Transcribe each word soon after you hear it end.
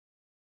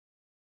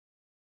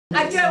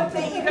I don't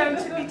think you're going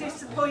to be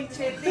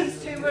disappointed.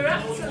 These two were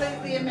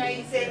absolutely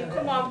amazing.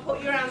 Come on,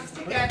 put your hands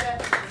together.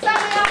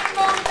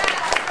 Ironmonger.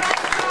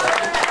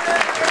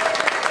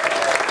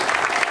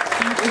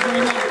 Thank you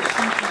very much.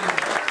 Thank you.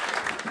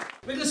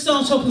 We're going to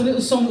start off with a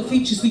little song that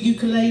features the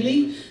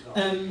ukulele.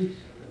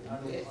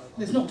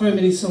 There's not very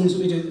many songs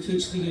that we do that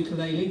feature the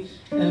ukulele.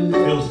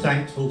 Feel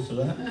thankful for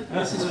that.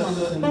 This is one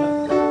of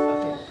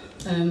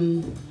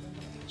them.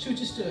 Should we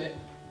just do it?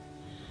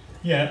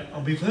 Yeah,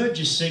 we've heard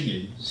you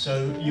singing,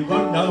 so you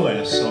won't know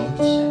our songs,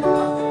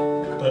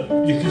 but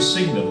you can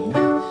sing them all.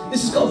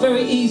 This has got a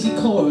very easy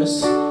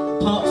chorus,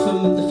 apart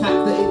from the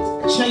fact that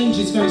it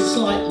changes very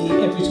slightly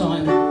every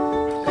time.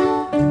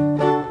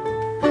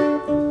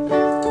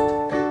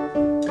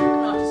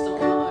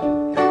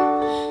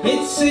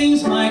 It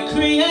seems my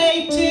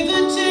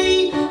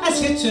creativity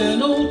has hit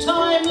an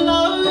all-time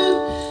low.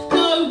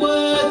 No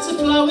words are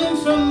flowing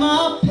from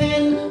my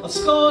pen, I've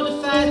scored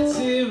a fat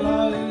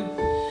 0.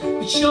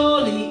 But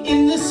surely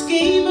in the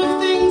scheme of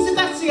things, if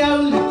that's the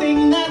only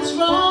thing that's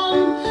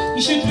wrong,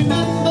 you should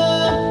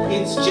remember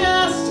it's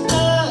just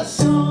a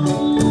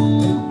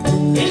song.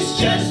 It's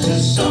just a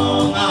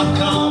song I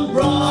can't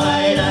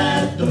write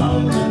at the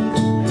moment.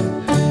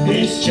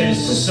 It's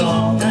just a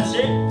song, that's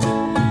it.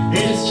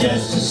 It's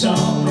just a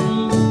song.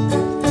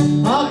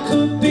 I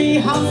could be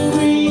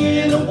hungry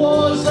in a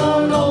war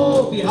zone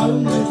or be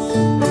homeless.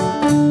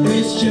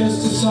 It's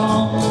just a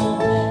song.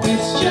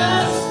 It's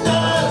just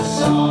a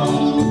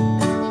song.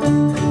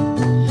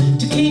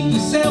 To keep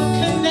yourself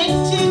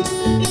connected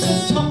is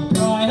a top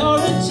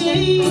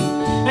priority,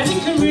 and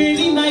it can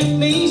really make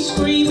me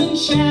scream and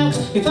shout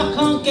if I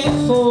can't get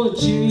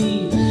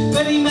 4G.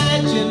 But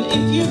imagine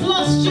if you've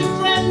lost your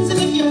friends and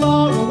if you're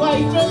far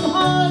away from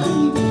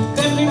home,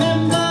 then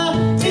remember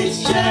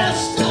it's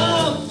just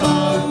a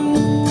phone.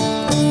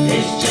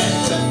 It's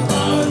just a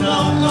phone I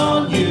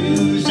can't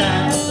use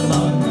at the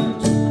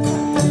moment.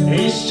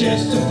 It's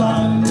just a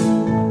phone.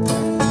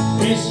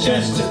 It's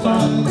just a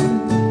phone.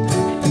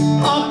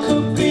 I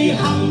could be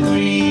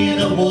hungry in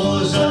a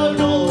war zone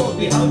or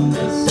be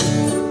homeless.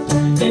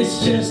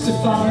 It's just a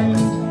phone.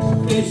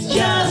 It's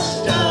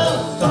just a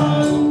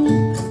phone.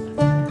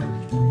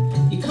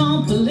 You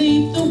can't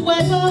believe the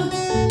weather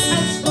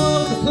has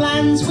spoiled the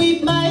plans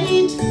we've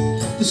made.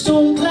 The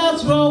storm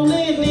clouds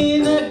rolling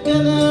in are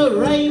gonna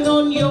rain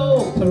on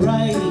your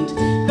parade.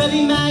 But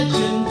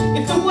imagine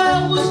if the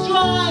well was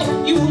dry,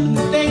 you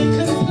wouldn't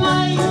then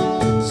complain.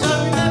 So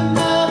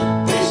remember,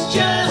 it's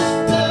just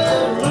the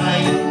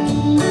rain.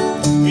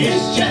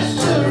 It's just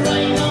the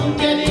rain, I'm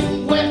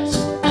getting wet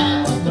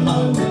at the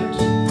moment.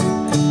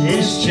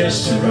 It's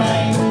just the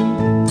rain.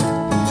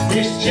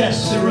 It's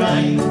just the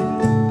rain.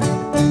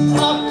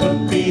 I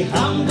could be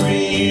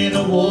hungry in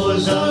a war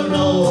zone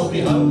or be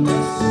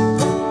homeless.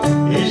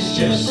 It's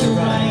just the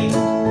rain.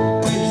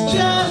 It's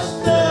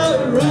just the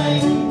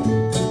rain.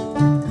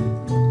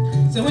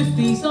 So if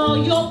these are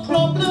your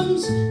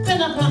problems,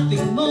 then I've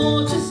nothing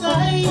more to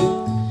say.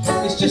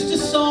 It's just a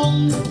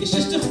song, it's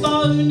just a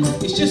phone,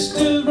 it's just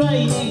a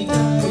rainy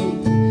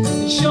day.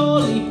 And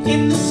surely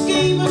in the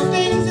scheme of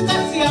things, if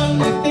that's the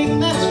only thing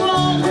that's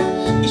wrong,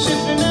 you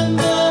should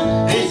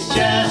remember it's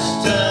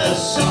just a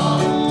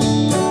song.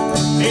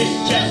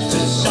 It's just a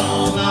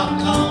song I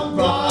can't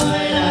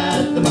write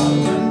at the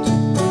moment.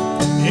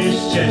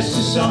 It's just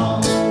a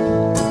song.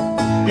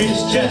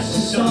 It's just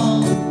a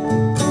song.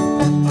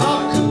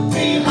 I could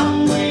be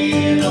hungry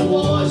in a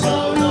war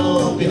zone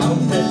or be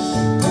homeless.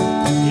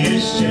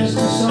 It's just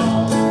a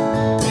song.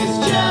 It's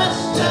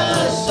just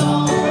a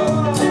song.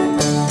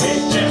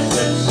 It's just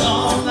a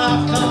song I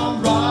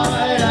can't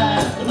write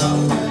at the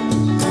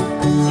moment.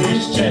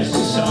 It's just a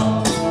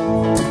song.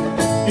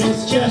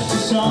 It's just a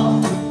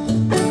song.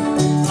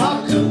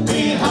 I could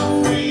be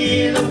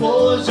hungry in a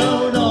war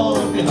zone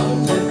or be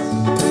homeless.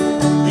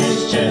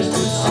 It's just a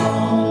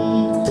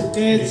song.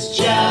 It's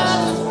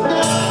just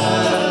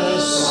a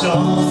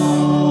song.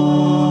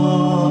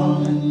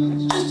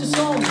 It's just a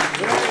song.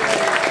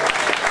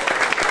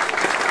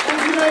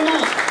 Thank you very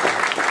much.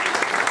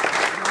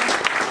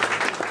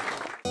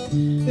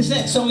 This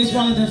next song is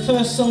one of the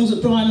first songs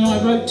that Brian and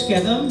I wrote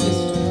together.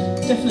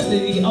 It's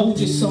definitely the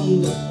oldest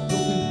song that we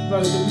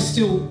wrote that we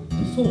still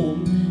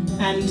perform.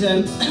 And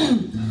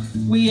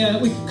we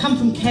come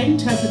from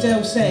Kent, as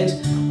Adele said.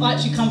 I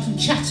actually come from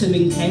Chatham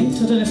in Kent. I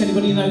don't know if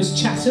anybody knows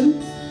Chatham.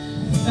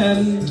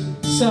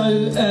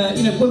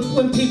 You know,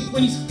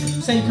 when you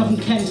say you come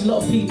from Kent, a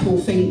lot of people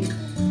think,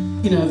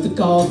 you know, of the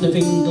Garden of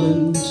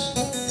England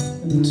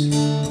and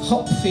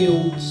hop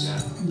fields,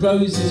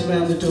 roses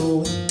around the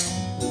door,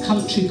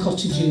 country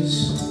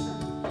cottages.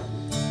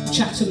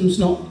 Chatham's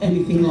not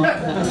anything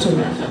like that at all.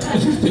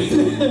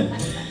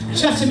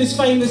 Chatham is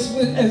famous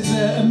as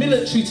a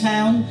military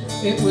town.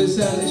 It was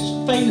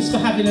it's famous for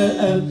having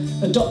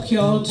a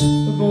dockyard,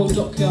 a royal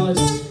dockyard.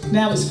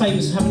 Now it's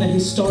famous for having a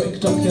historic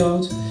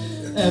dockyard.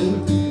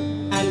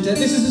 And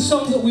this is a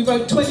song that we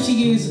wrote 20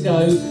 years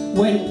ago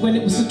when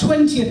it was the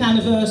 20th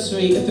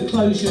anniversary of the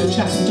closure of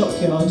Chatham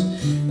Dockyard.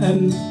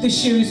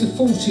 This year is the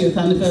 40th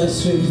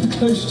anniversary of the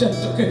closure of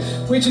Chatham Dockyard,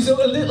 which is a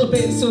little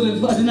bit sort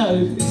of, I don't know,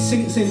 it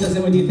sinks in, doesn't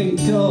it, when you think,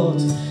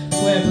 God,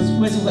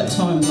 where's all that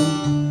time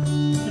gone?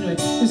 Anyway,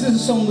 this is a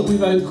song that we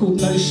wrote called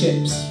No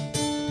Ships.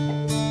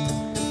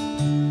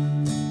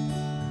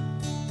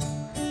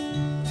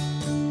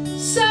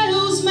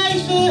 Sails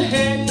made for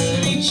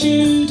Henry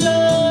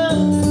Tudor,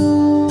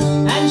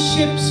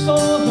 ships for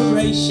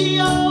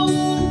Horatio,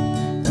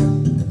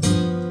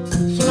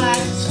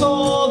 flags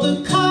for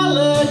the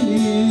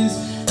colonies,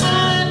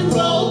 and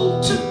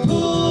rope to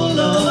pull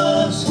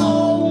us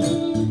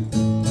home.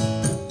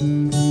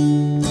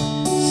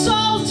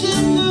 Salt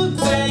in the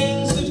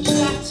veins of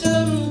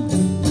Chatham,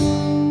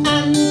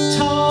 and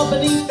tar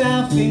beneath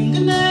our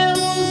fingernails.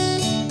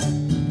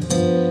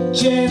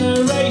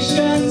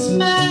 Generations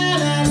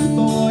man and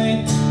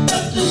boy,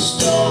 but the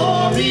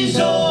story's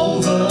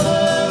over.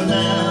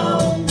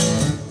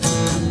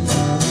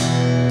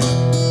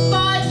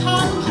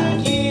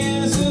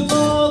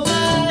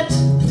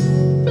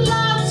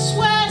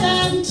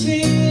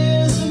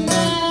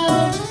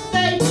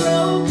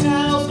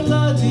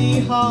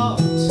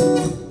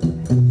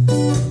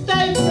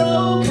 They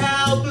broke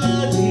our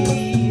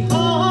bloody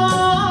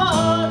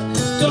heart.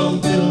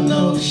 Don't build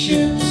no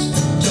ships,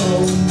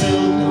 don't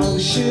build no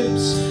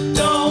ships,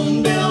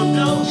 don't build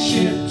no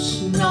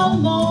ships no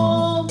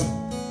more.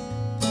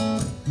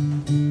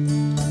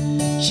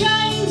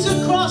 Chains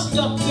across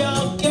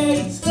dockyard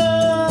gates,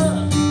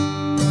 the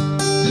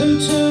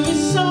hooter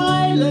is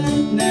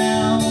silent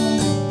now.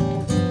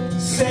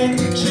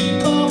 Sentry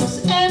box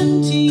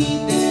empty,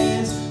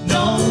 there's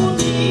no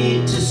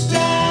need to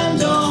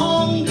stand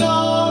on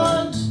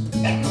guard.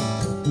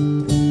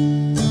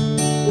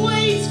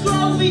 Weeds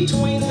grow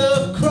between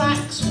the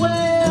cracks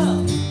where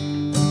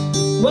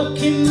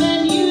working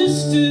men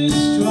used to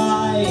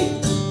stride.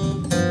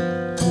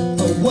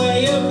 A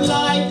way of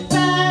life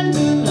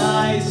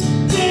vandalized,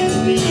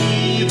 didn't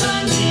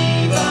even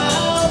leave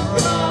our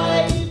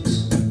pride.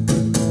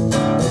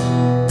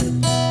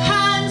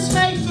 Hands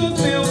made for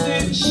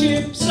building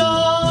ships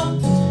are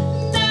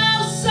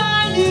now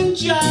signing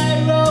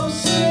gyro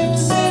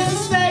slips,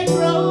 since they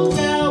broke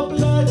our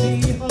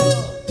bloody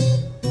heart.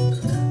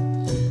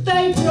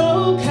 They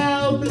broke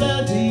our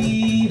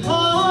bloody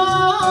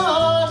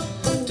heart.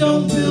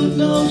 Don't build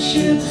no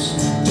ships,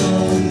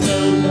 don't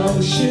build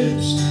no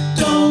ships,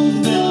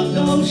 don't build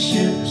no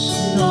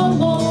ships no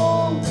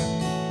more.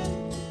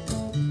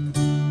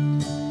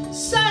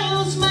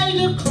 Sails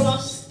made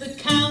across the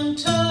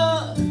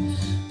counter,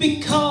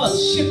 because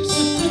ships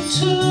are for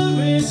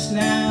tourists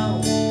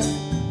now.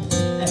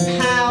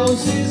 And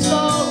houses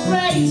are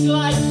raised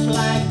like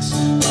flags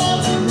for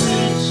the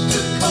rich to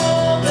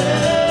call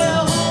their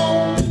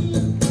home.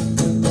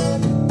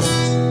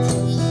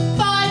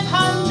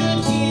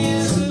 500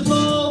 years of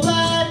all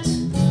that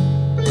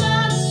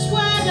blood,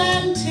 sweat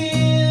and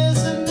tears,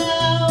 and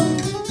now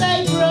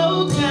they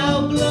broke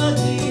our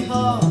bloody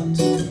heart.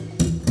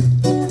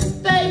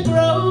 They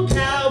broke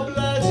our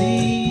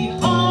bloody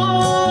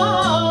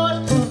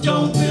heart.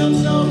 Don't build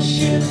no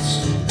ships,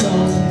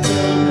 don't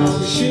build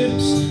no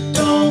ships,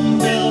 don't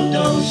build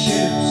no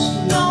ships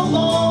no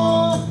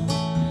more.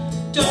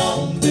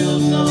 Don't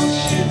build no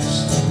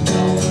ships,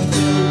 don't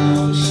build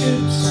no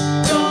ships,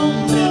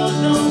 don't build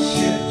no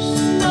ships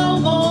no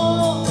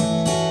more.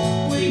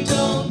 We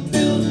don't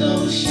build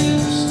no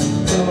ships,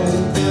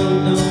 don't build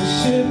no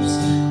ships,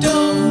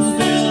 don't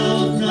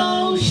build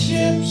no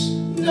ships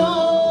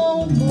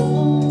no more.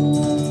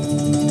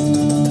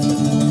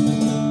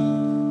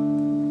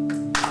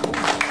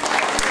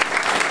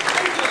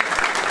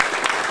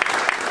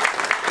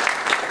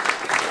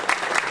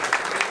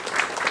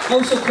 I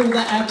also call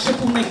that our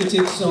triple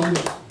negative song.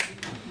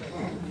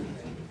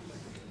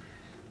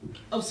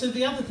 Oh, so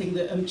the other thing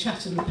that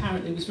Chatham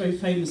apparently was very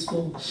famous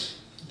for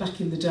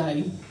back in the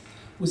day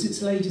was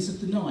its ladies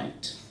of the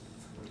night.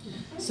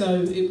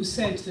 So it was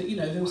said that, you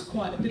know, there was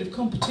quite a bit of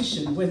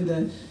competition when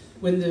the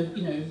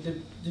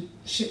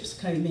ships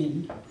came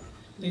in.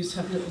 They used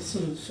to have little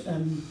sort of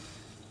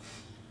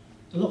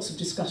lots of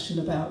discussion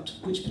about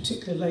which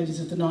particular ladies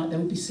of the night they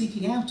would be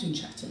seeking out in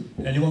Chatham.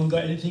 Anyone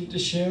got anything to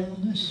share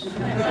on this?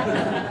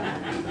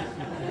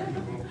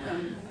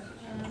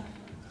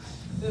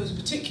 There was a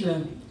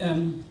particular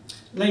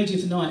lady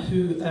of the night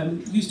who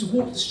used to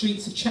walk the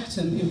streets of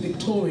Chatham in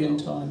Victorian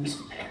times,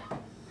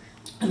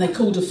 and they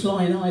called her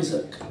Flying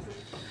Isaac.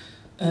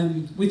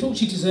 We thought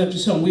she deserved a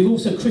song. We've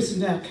also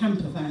christened our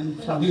camper van.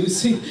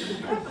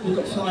 We've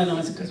got Flying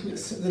Isaac because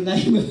it's the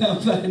name of our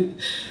van.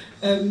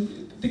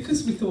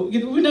 Because we thought, we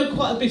know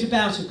quite a bit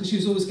about her because she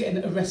was always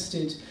getting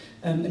arrested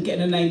and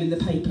getting her name in the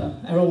paper.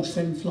 Our old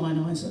friend Flying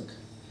Isaac,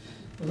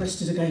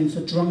 arrested again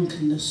for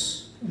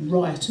drunkenness and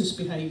riotous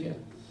behaviour.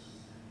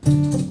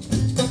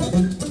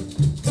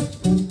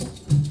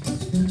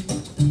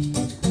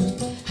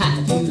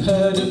 Have you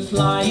heard of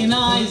Flying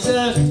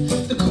Isaac,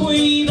 the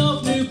Queen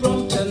of New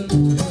Brompton?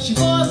 She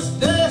was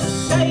the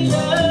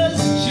sailor's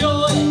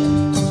joy.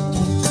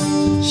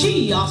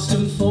 asked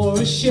them for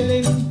a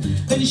shilling,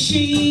 and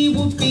she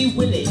would be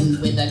willing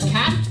with a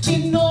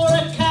captain or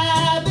a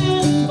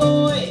cabin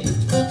boy.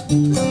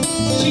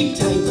 She'd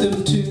take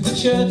them to the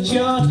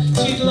churchyard,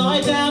 she'd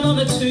lie down on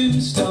a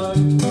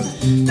tombstone.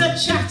 The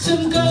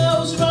Chatham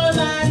girls'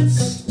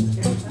 romance.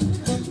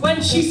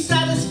 When she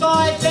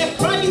satisfied their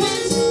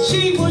cravings,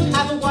 she would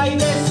have away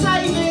their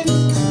savings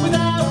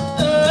without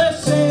a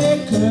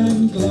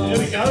second glance. Here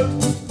we go.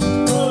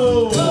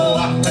 Oh,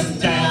 up and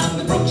down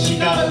the brook she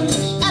goes.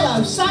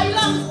 Hello,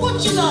 sailor,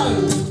 what you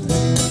know?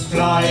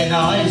 Flying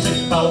eyes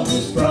and bold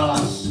as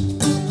brass.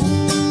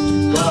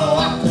 Oh,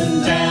 up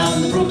and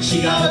down the brook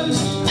she goes.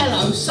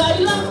 Hello,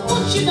 sailor,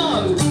 what you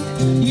know?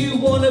 You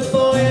wanna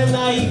buy a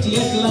lady a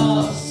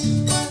glass.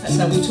 That's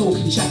how we talk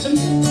in Chatham.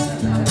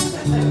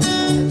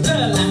 The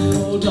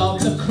landlord of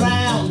the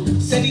Crown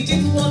said he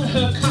didn't want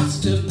her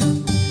custom.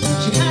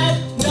 She had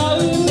no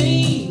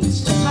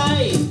means to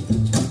pay.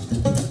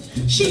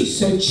 She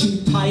said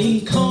she'd pay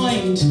in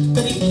kind,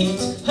 but he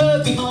kicked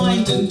her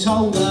behind and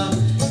told her,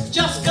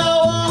 just go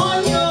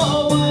on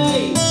your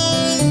way.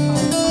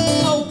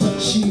 Oh, but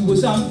she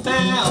was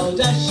unbowed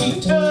as she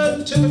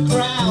turned to the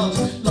crowd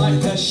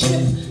like a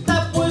ship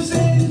that was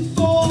in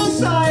full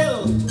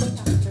sail.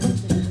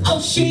 Oh,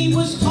 she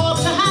was hard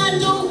to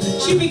handle,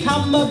 she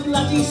become a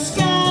bloody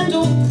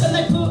scandal, and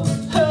they put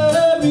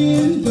her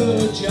in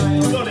the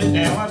jail. got it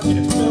now, haven't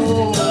you?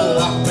 Oh,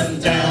 up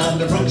and down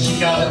the brook she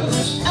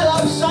goes.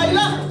 Hello,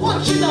 sailor,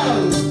 what you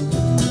know?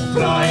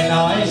 Flying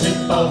eyes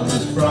and bold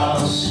as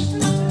brass.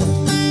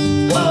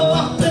 Oh,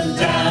 up and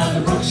down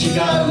the brook she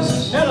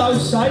goes. Hello,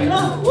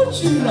 sailor,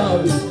 what you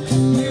know?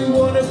 You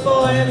wanna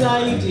buy a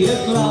lady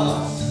a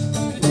glass.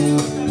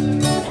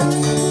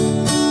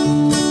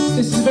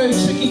 This is a very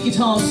tricky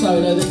guitar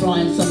solo that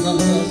Brian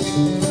sometimes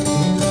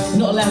does.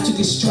 Not allowed to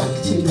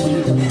distract him when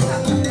he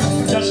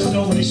does. Doesn't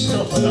normally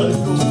stop, I know.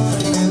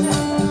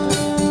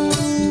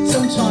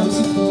 Sometimes,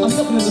 I'm not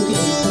going to look at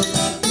him.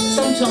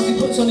 Sometimes he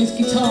puts on his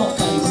guitar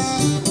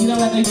face. You know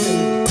how they do?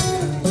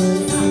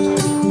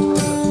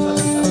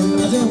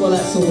 I don't know what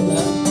that's all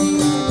about.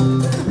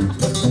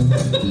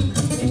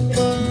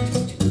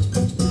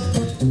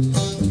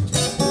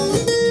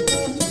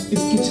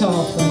 His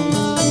guitar face.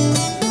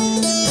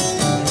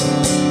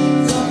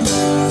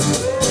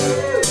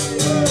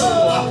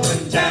 Oh, up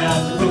and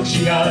down the brook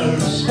she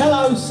goes.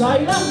 Hello,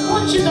 sailor,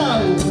 what you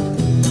know?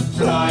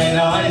 Flying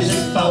eyes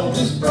and bold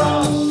as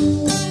brass.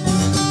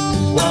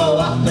 Whoa,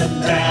 up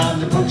and down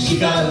the brook she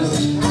goes.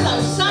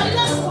 Hello,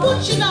 sailor,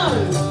 what you know?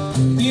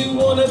 You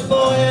wanna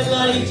buy a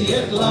lady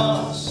a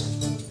glass.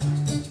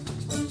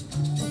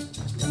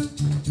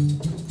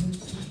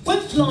 When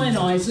Flying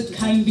Isaac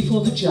came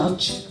before the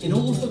judge in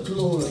all her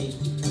glory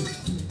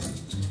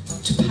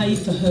to pay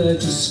for her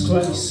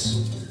disgrace,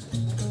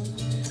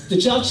 the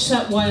judge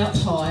sat way up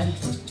high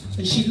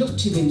and she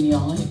looked him in the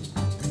eye.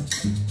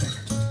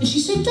 And she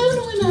said, don't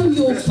I know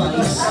your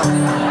face?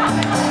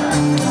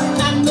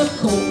 And the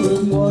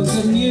courtroom was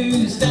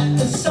amused at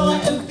the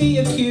sight of the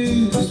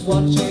accused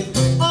watching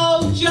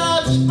old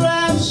Judge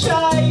Brown's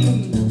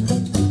shame.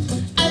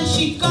 And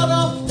she got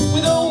off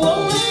with a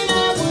warning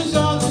and was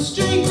on the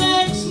street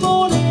next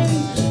morning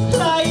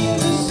playing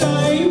the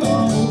same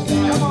old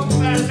game. Come on,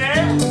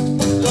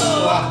 Manley.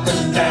 Go up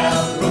and down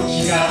the brook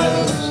she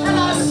goes.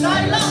 Hello,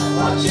 sailor,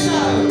 what you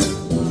know?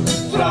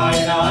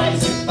 Flying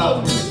eyes and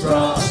bold as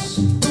brass.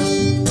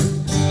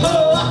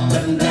 Up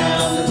and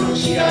down the brook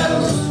she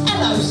goes.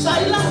 Hello,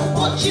 sailor,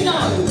 what you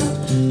know?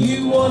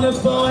 You wanna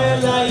buy a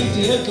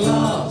lady a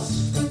glass.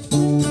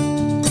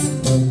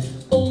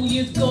 All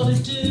you've gotta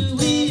do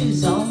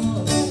is ask.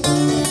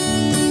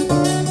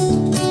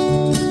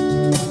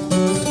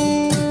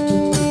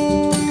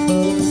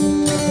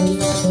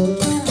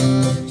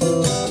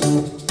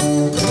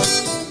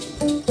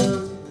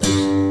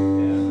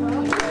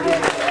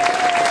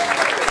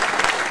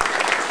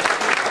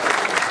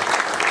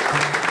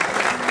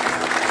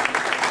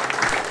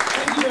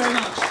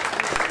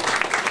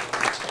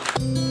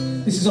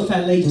 This is off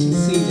our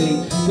latest CD,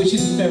 which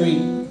is very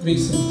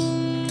recent.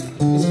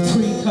 It's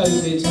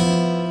pre-COVID.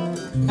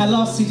 Our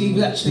last CD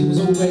was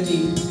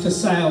already for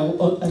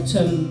sale at,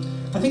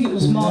 I think it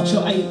was March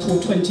or April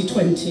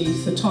 2020,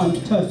 so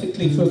timed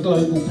perfectly for a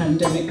global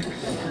pandemic.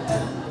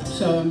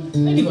 So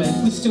anyway,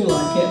 we still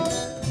like it.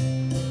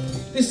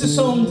 This is a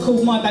song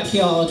called My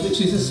Backyard, which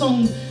is a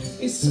song,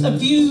 it's a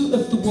view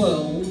of the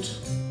world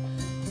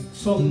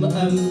from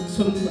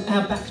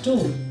our back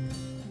door,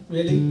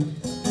 really.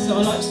 So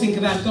I like to think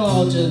of our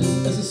garden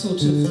as a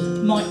sort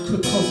of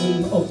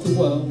microcosm of the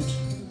world.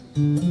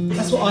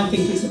 That's what I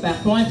think it's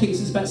about. Brian thinks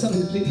it's about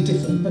something completely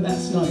different, but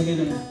that's neither here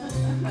nor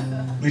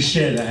there. We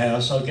share the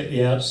house, I'll get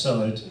the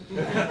outside.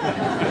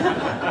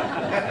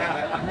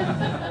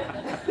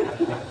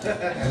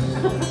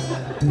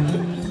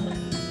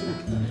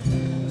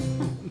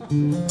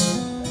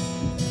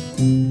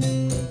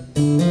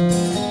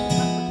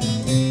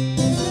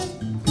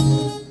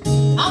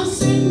 I'm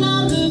sitting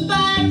on the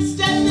back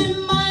step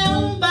in my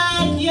own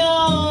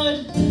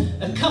backyard.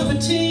 A cup of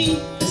tea,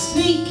 a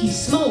sneaky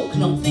smoke,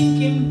 not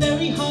thinking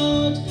very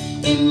hard.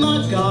 In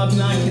my garden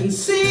I can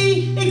see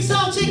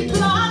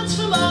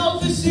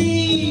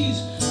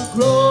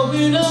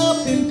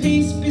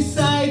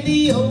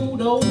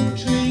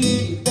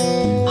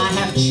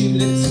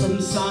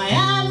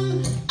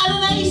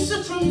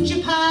from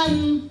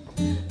Japan,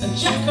 a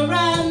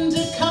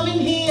jacaranda coming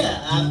here,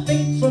 I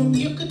think from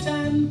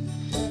Yucatan.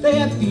 They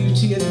have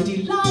beauty and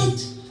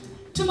delight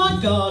to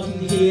my garden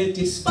here,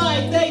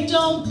 despite they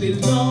don't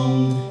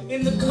belong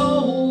in the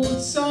cold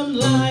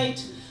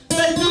sunlight.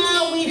 But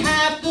now we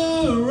have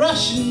the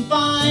Russian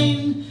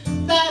vine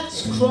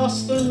that's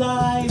crossed the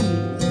line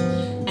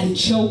and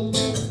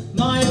choked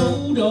my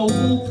old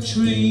oak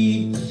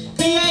tree.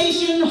 The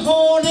Asian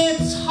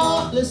hornets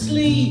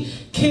heartlessly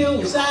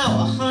kills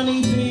our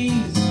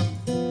honeybees,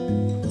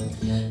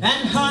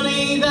 and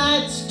honey,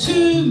 that's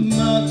too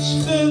much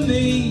for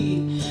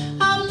me.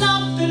 I'm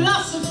not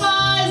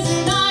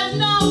philosophizing, I've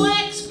no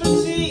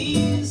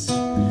expertise.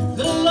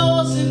 The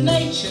laws of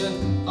nature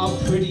are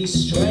pretty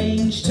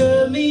strange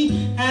to me,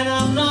 and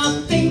I'm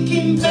not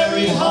thinking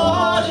very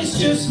hard. It's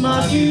just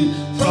my view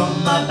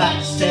from my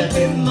back step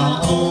in my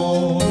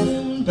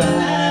own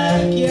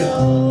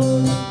backyard.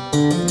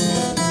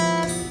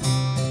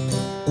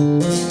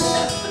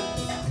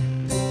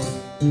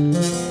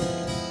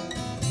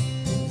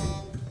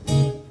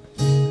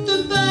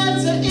 The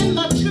birds are in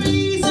my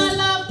trees, I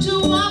love to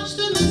watch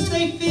them as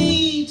they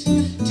feed.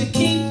 To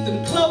keep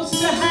them close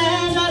to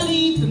hand, I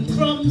leave them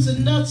crumbs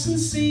and nuts and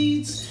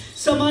seeds.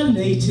 Some are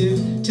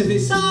native to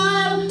this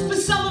isle, but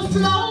some have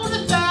flown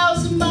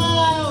 1,000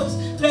 miles,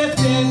 left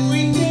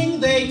everything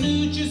they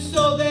knew just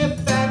so their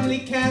family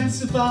can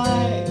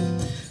survive.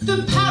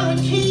 The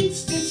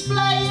parakeets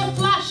display a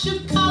flash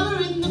of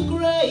colour in the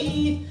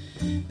grey.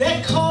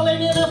 They're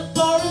calling in a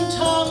foreign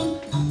tongue,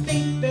 I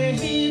think they're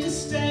here to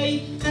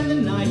stay. And the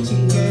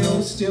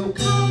nightingales still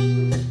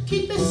come,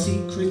 keep their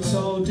secrets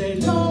all day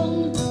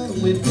long,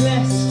 and we're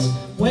blessed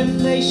when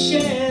they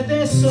share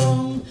their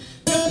song.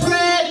 The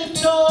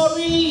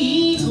predatory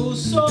eagle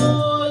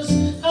soars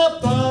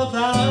above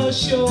our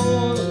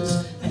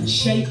shores and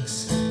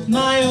shakes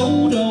my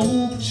old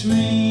oak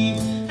tree.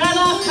 And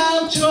I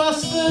can't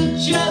trust the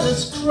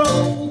jealous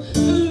crow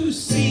who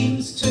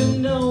seems to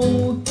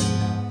know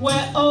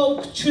where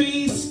oak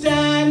trees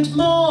stand,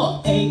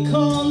 more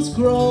acorns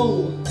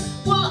grow.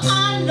 Well,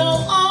 I'm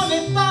no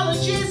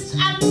ornithologist,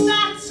 and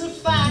that's a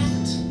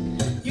fact.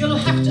 You'll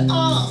have to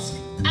ask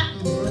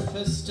Attenborough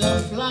for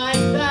stuff like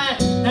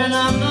that. And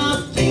I'm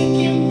not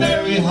thinking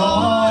very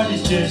hard,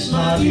 it's just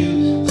my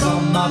view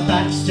from my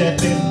back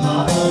step in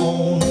my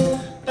own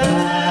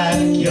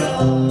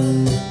backyard.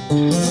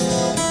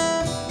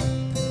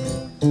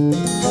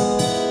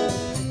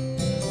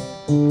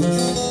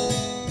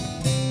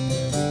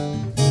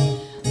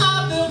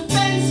 I build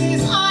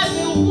fences, I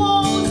build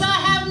walls, I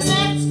have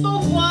nets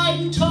both wide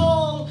and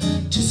tall,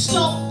 to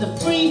stop the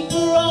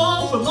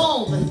free-for-all from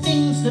all the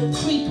things that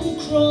creep and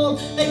crawl.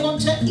 They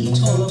want to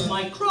eat all of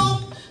my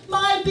crop,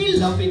 my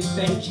beloved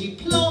veggie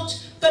plot,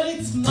 but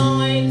it's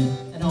mine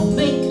and I'll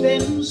make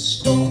them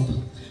stop.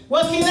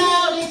 Working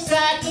out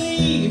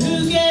exactly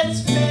who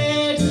gets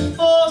fed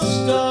or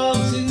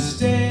starves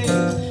instead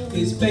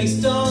is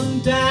based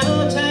on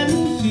doubt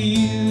and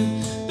fear.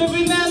 But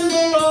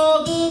remember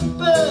all the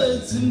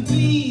birds and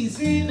bees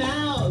in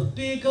our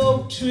big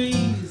oak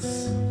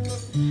trees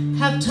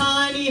have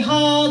tiny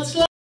hearts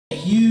like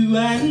you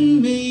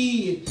and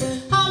me.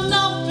 I'm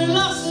not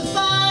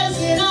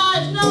philosophizing,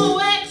 I've no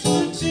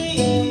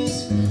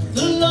expertise.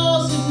 The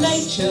laws of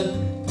nature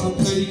are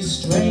pretty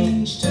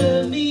strange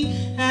to me,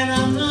 and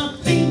I'm not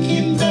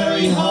thinking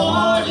very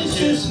hard. It's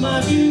just my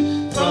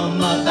view from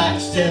my back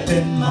step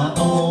in my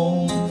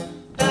own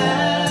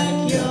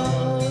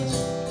backyard.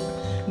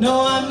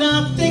 No, I'm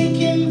not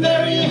thinking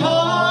very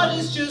hard.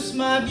 It's just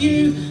my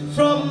view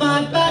from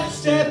my back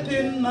step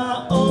in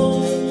my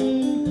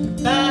own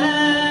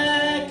backyard.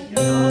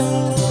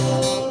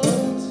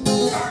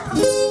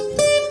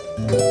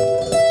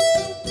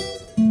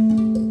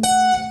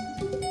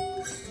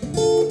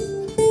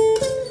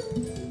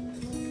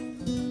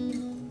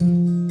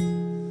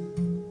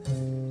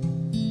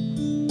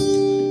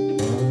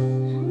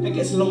 It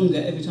gets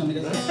longer every time he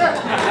does it.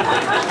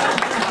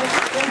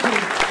 Thank you.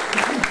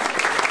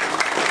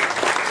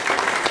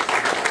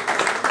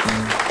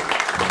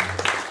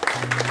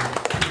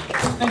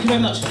 Thank you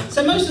very much.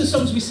 So most of the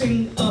songs we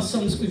sing are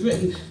songs that we've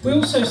written. We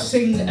also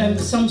sing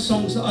some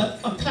songs that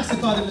I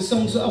classify them as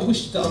songs that I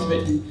wished that I'd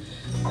written.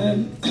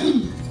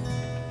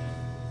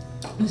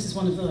 This is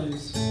one of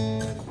those.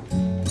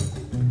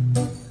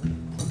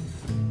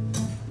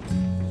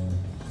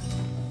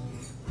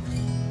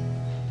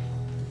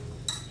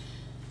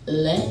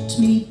 Let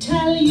me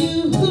tell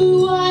you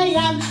who I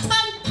am.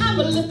 I'm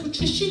Pamela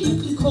Patricia, you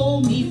can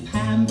call me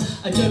Pam.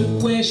 I don't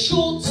wear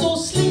shorts or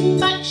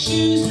slingback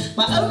shoes.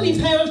 My only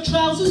pair of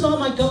trousers are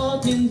my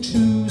gardening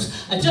shoes.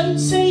 I don't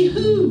say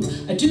who,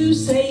 I do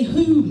say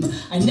whom.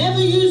 I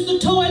never use the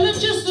toilet,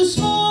 just the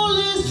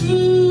smallest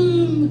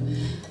room.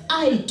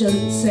 I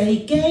don't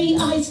say gay,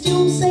 I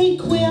still say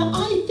queer.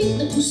 I think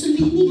that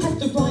Mussolini had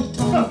the right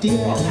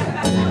idea.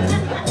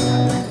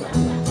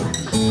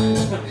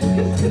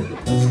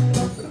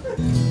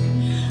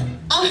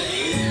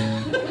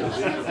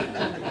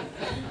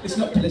 It's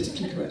not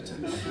politically correct.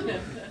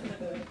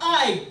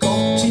 I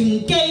got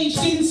engaged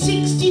in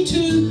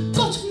 '62,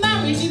 got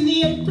married in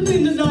the April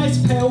in the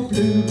go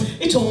blue.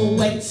 It all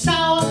went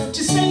sour,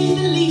 to say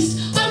the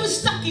least. I was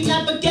stuck in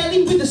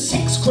Abergele with a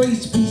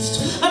sex-crazed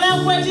beast. And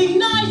our wedding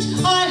night,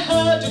 I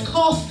heard a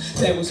cough.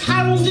 There was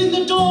Harold in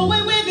the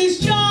doorway with his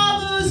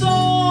jammers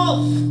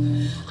off.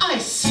 I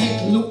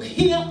said, look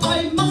here,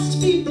 I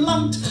must be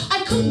blunt.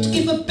 I couldn't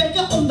give a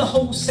beggar on the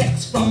whole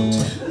sex front.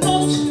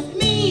 Not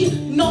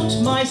me,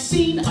 not my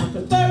scene. I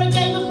prefer a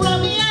game of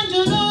rummy and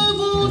an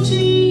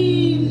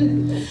Ovaltine.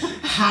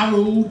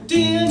 Harold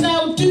dear,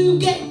 now do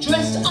get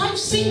dressed. I've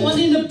seen one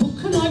in a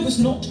book and I was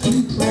not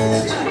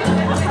impressed.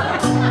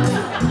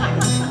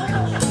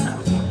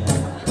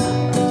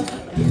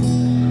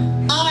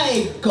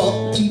 I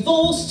got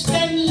divorced,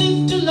 then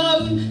lived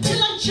alone,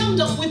 till I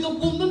chummed up with a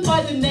woman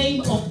by the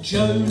name of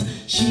Joan.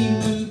 She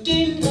moved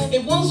in,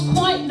 it was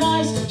quite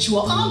nice. She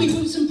wore army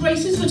boots and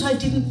braces, but I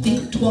didn't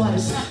think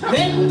twice.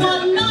 Then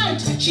one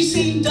night, she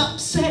seemed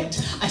upset.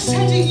 I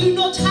said, are you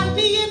not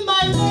happy in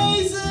my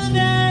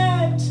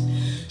maisonette?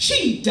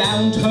 She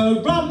downed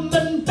her rum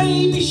and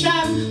baby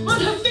sham,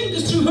 run her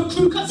fingers through her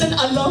crew cuts and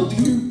I love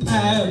you,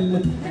 Pam.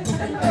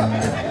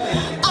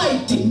 I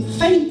didn't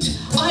faint,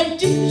 I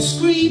didn't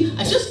scream,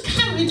 I just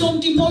carried on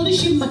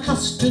demolishing my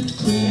custard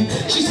cream.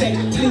 She said,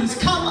 please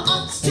come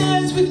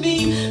upstairs with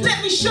me,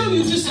 let me show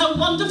you just how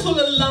wonderful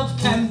a love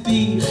can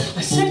be.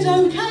 I said,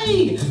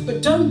 okay,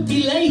 but don't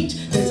be late,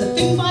 there's a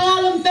thing by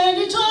Alan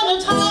Bennett on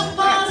at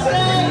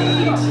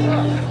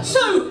 8:30.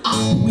 So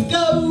up we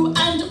go,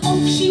 and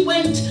off she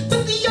went,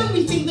 but the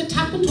only thing that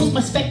happened was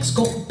my specs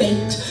got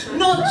bent.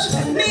 Not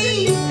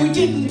me, we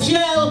didn't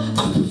gel,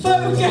 I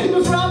prefer a game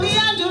of rummy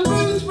and a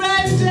Ruth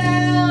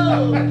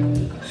Rendell.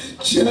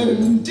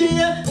 Joan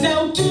dear,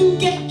 now do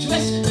get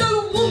dressed,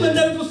 no woman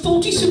over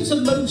 40 suits a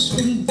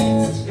low-string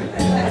vest.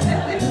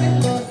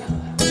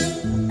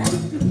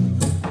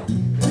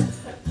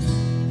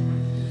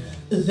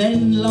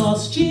 Then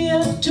last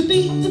year, to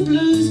beat the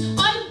blues,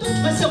 I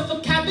booked myself a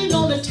cabin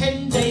on a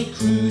 10-day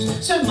cruise.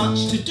 So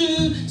much to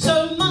do,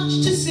 so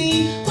much to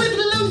see, with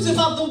loads of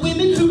other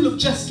women who look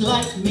just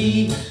like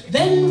me.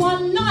 Then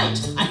one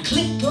night, I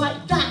clicked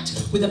like that,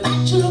 with a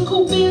bachelor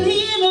called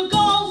Billy in a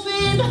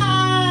golfing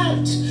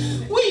hat.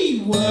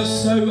 We were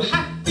so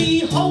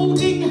happy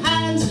holding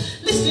hands,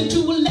 listening to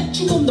a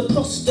lecture on the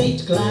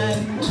prostate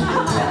gland.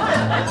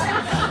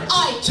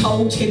 I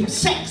told him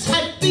sex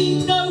had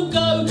been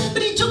no-go,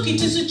 but he took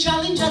it as a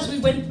challenge as we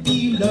went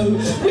below.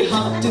 We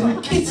hugged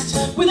and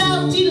kissed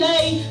without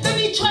delay, then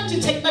he tried to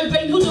take my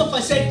rain hood off,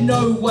 I said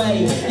no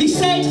way. He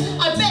said,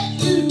 I bet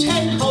you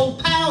 10 whole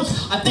pounds,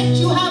 I bet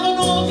you have an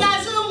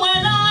orgasm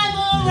when I'm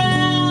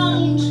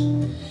around.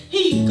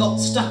 He got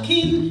stuck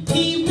in,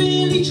 he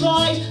really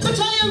tried, but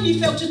I only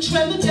felt a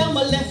tremor down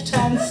my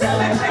left-hand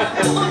side.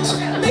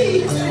 Not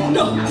me,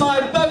 not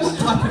my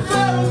boast, I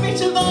prefer a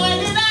bit of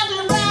iron and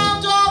a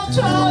round of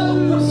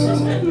toast.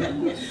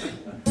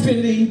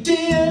 Billy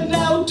dear,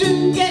 now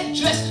do get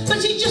dressed,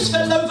 but he just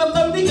fell over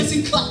moaning as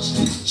he clutched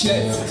his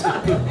chest.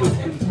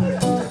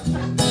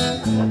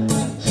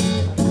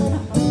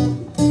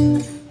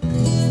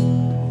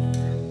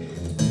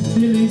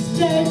 Billy's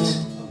dead,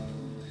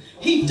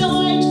 he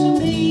died for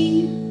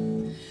me.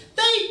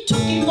 They took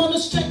him on a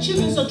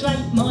stretcher as I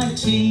drank my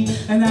tea,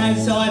 and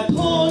as I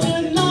poured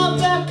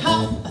another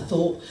cup, I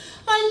thought,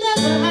 I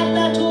never had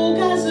that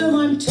orgasm,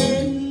 I'm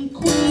 10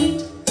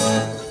 quid.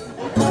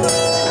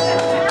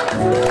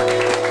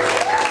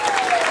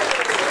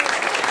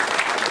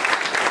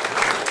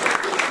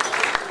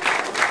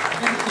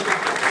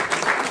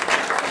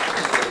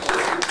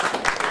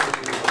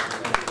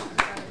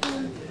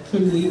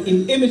 From the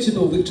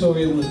inimitable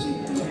Victoria Wood.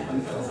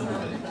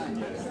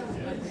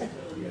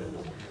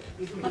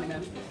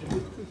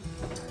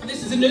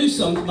 This is a new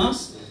song from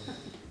us.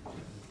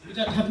 We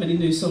don't have many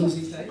new songs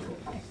these days.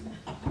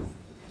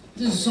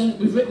 This is a song that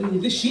we've written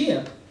this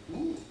year.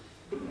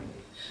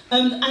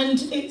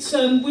 And it's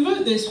we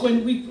wrote this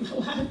when we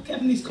were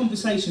having these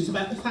conversations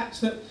about the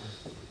fact that,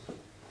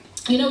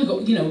 we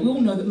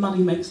all know that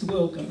money makes the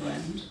world go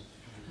round.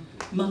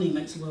 Money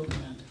makes the world go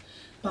round.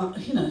 But,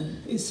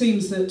 it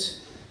seems that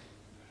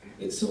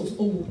it's sort of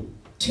all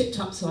tipped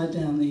upside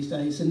down these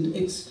days, and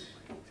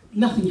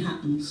nothing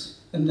happens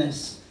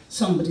unless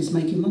somebody's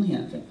making money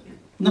out of it.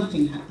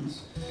 Nothing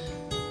happens.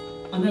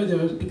 I know there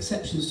are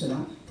exceptions to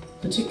that,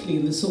 particularly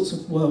in the sorts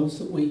of worlds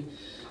that we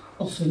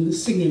often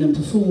sing in and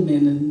perform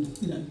in,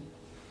 and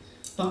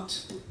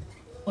but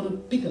on a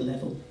bigger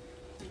level.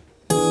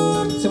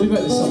 So we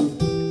wrote this song.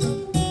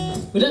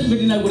 We don't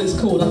really know what it's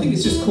called. I think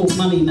it's just called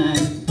Money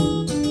Man.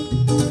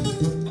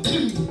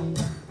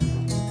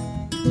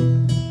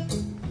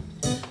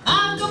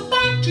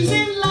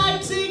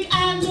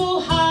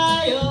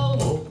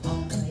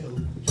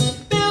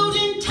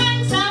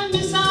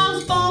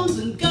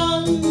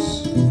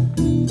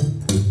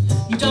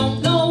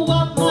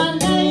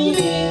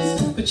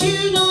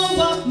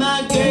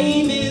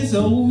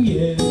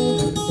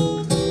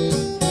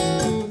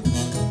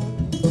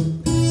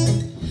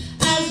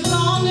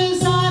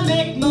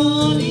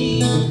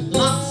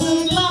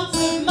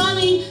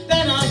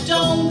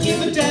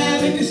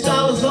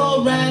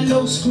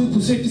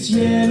 If it's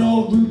yen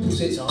or rubles,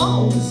 it's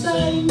all the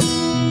same.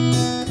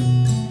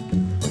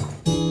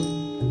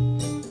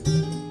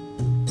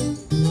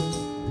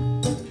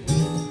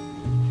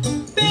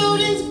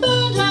 Buildings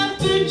burned out,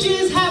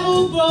 bridges have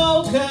all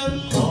broken.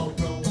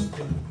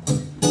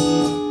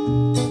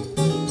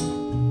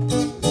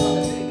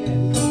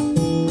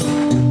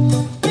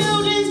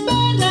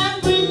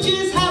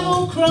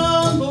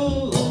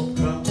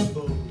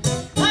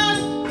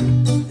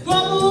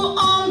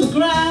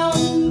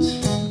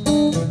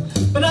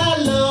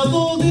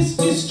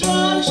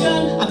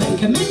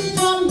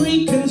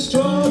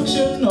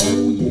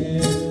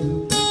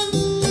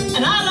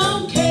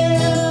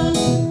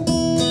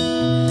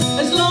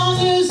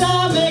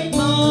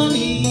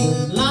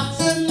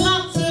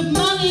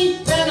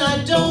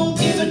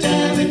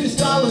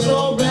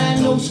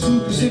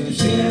 If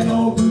it's yen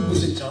or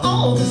rubles, it's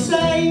all the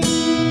same.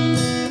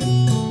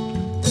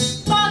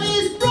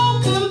 Bodies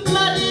broken,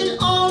 blooded,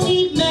 all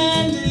need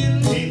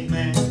mending.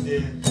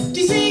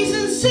 Disease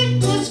and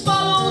sickness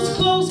follows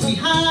close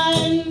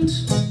behind.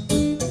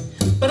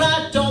 But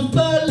I don't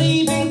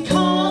believe in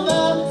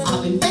karma.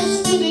 I've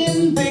invested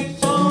in big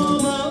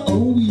pharma,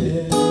 oh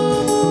yeah.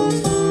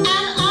 And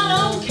I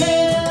don't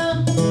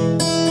care,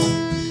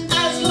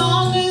 as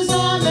long as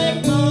I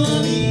make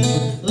money,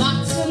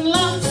 lots and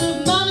lots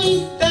of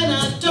money. Then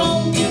I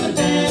don't give a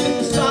damn if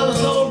it's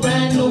dollars or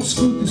rand, no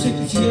scruples if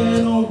it's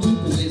yen or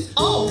rubles, it's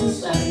all the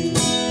same.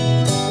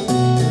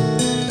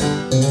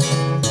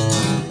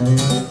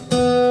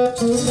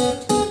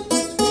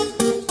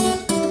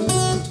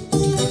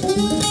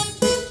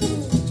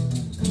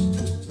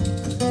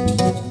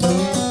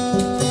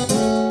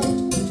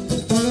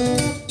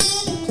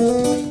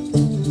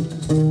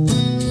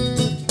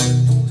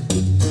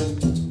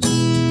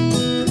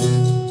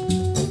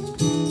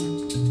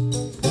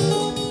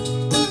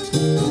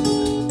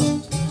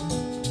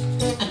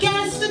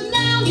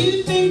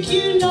 You think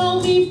you know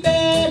me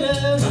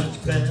better.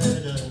 Much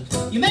better.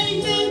 You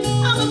may think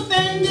I'm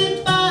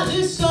offended by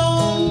this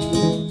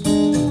song,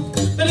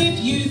 but if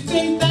you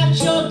think that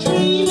you're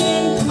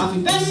dreaming, I've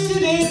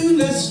invested in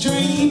the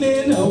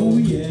streaming, oh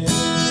yeah.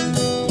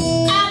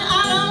 And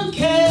I don't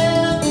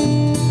care,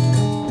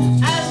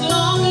 as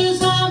long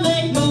as I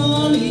make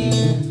money,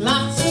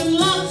 lots and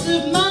lots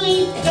of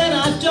money. Then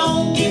I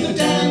don't give a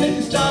damn if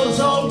it's dollars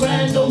or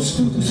rand, no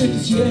scruples if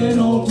it's yen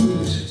or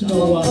rubles.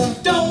 No, I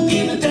don't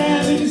give a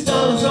damn if it's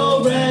dollars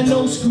or rand,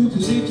 no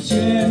scruples if it's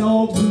yen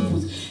or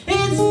rubles.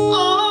 It's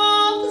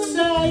all the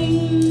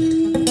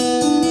same.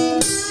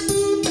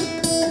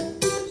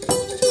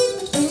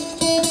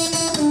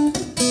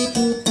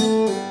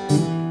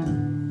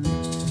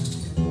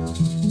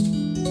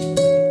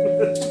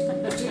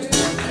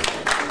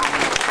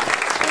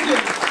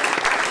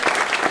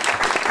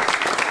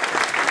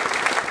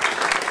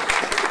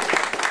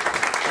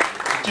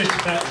 Just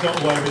about got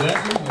away with that,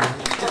 didn't we?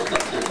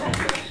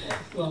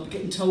 Well, I'm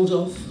getting told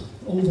off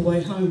all the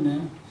way home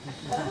now.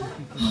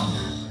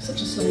 Oh,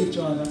 such a slave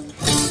driver.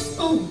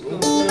 Oh,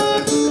 God.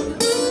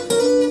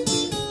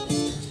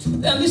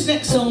 Now, this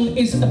next song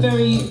is a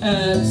very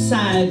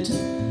sad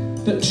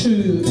but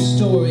true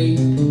story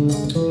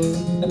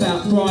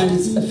about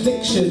Brian's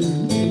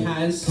affliction he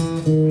has,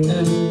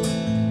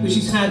 which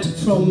he's had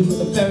from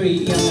a very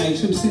young age,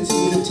 from since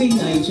he was a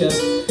teenager.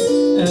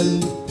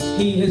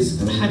 He has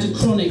had a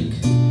chronic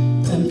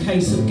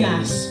case of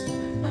gas,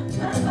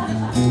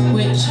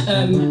 which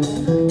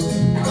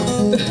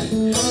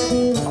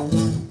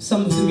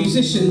some of the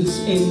musicians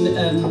in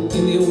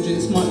the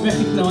audience might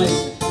recognise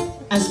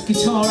as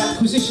guitar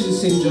acquisition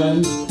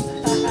syndrome.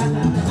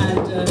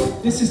 And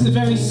this is the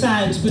very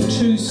sad but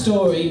true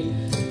story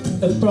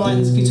of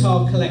Brian's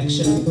guitar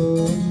collection.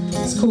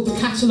 It's called the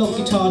Catalogue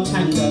Guitar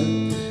Tango.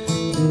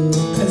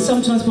 And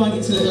sometimes Brian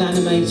gets a little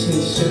animated,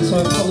 so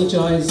I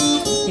apologise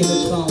in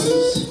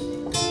advance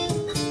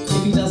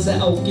if he does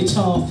that old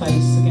guitar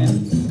face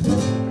again.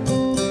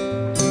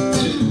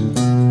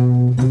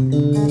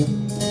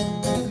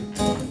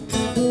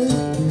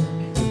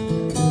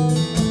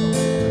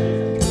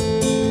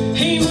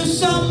 He was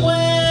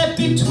somewhere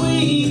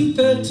between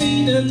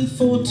 13 and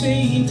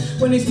 14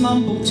 when his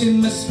mum bought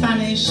him a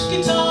Spanish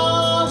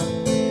guitar.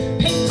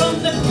 Picked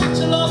from the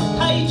catalogue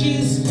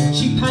pages,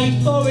 she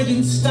paid for it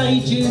in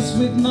stages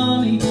with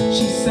money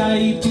she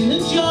saved in a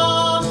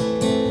jar.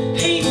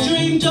 He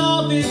dreamed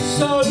of it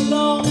so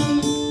long,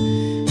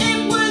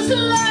 it was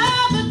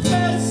love at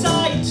first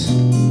sight.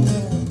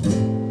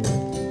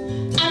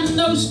 And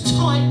those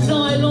tight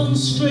nylon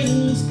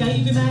strings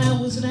gave him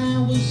hours and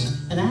hours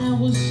and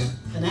hours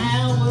and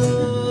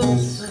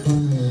hours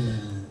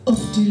of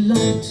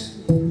delight.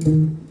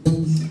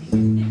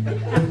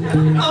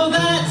 Oh,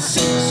 that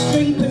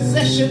six-string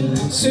possession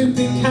soon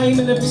became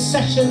an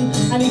obsession,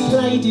 and he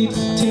played it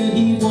till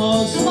he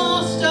was a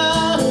master.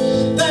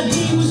 But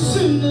he was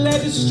soon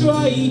led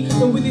astray,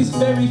 and with his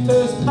very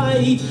first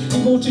pay,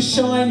 he bought a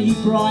shiny,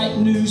 bright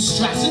new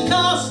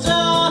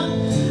Stratocaster.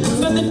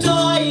 But the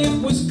die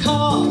it was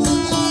cast,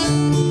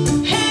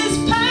 his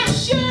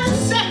passion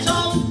set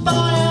on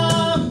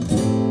fire,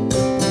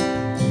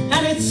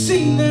 and it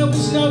seemed there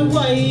was no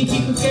way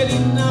he could get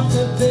enough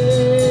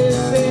this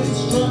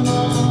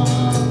instrument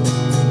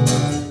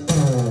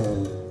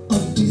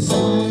of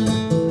desire.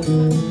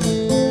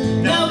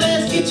 Now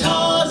there's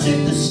guitars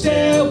in the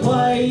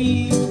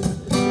stairway,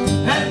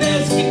 and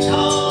there's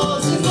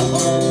guitars in the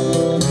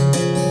hall,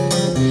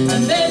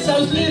 and there's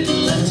those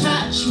little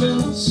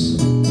attachments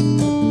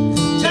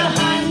to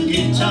hang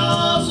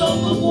guitars on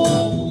the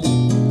wall.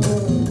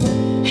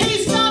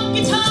 He's got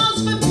guitars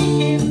for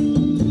picking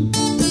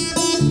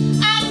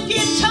and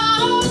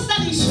guitars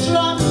that he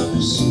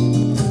strums,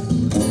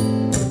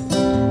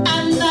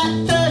 and that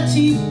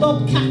 30 bob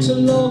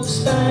catalogue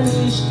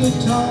Spanish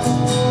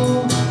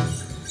guitar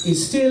is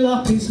still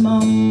up his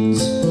mum's.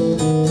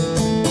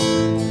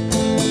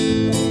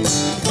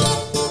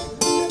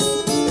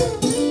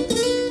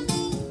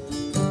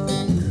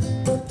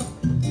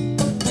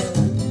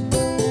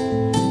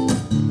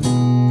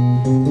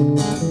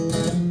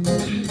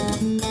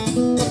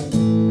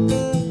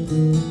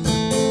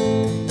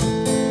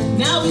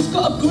 Now he's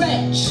got a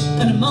Gretsch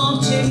and a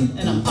Martin,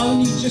 and I'm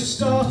only just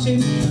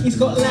starting. He's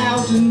got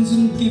Loudons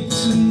and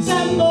Gibsons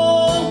and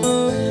more.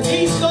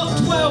 He's got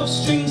 12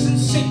 strings and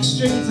 6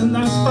 strings and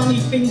those funny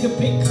finger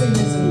pick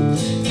things and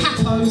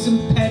capos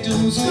and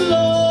pedals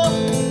galore.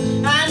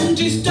 And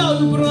his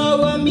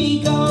dobro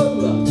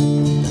amigo,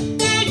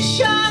 it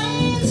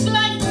shines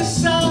like the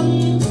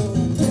sun.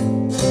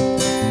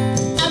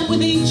 And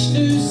with each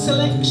new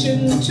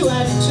selection to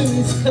add to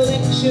his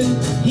collection,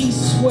 he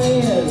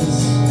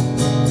swears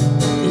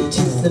it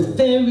is the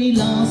very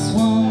last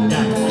one.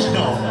 No, it's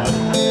not.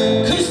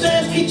 'Cause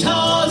there's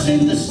guitars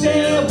in the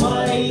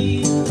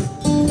stairway,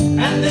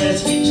 and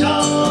there's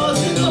guitars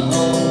in the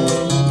hall,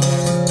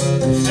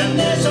 and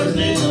there's those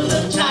little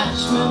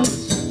attachments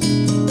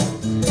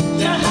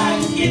to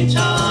hang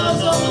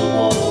guitars on the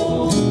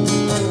wall.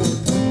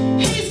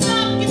 He's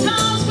got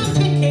guitars for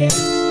picking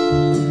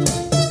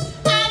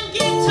and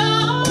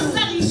guitars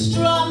that he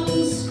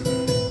strums,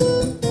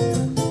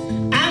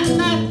 and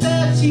that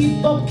 30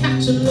 bob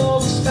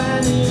catalogue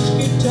Spanish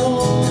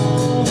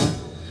guitar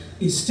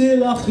is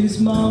still up his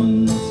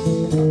mum's.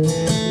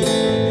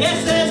 Yes,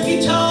 there's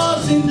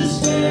guitars in the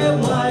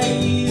stairway,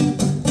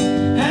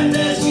 and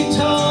there's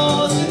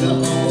guitars in the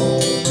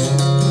hall,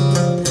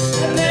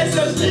 and there's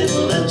those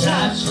little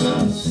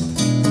attachments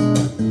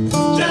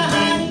to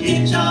hang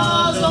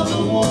guitars on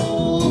the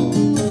wall.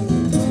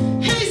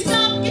 He's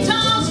got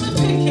guitars for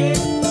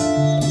picking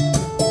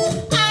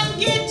and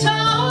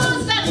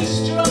guitars that he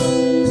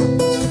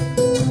strums,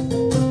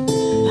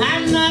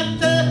 and that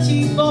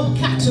 30 bob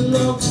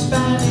catalogue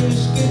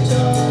Spanish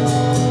guitar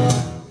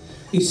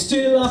is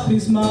still up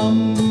his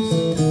mum's.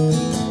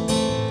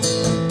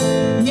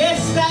 Yes,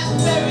 that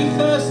very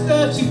first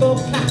 30 bob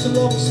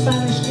catalogue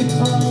Spanish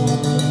guitar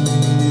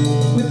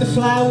with the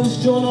flowers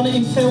drawn on it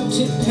in felt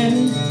tip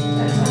pen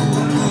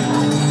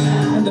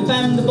and the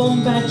Bam the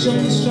Bomb badge on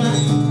the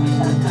strap,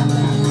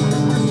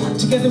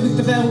 together with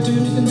the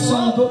Valdoonigan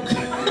songbook.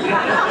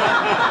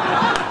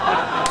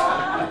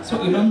 That's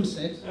what your mum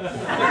said.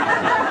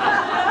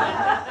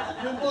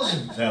 It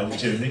wasn't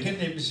Valdoonigan,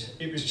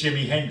 it was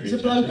Jimi Hendrix.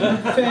 It's a bloke in a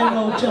fair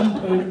old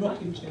jumper and a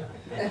rocking chair.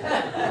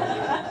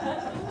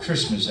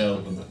 Christmas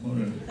album.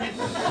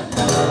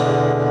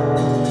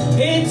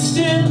 It's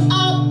still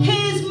up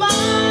his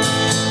mind.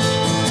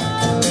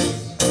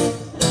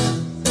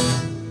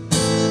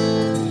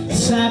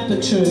 Sad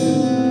but true.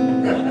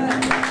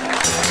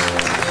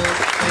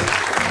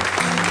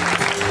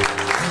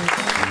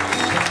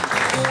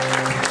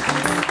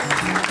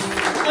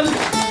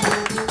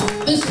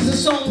 This is a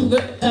song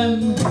that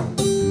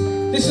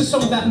this is a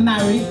song about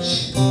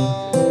marriage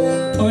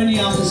or any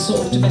other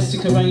sort of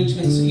domestic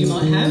arrangements that you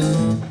might have.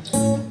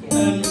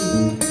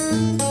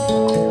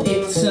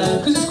 It's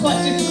because it's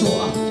quite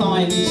difficult, I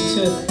find,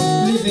 to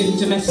live in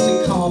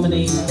domestic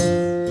harmony.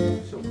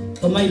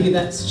 Or maybe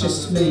that's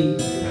just me.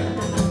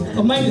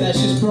 Or maybe that's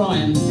just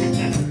Brian.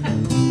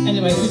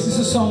 Anyway, this is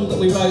a song that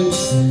we wrote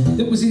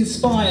that was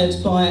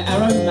inspired by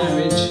our own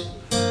marriage.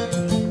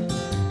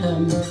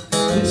 And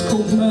it's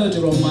called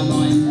Murder on My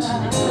Mind.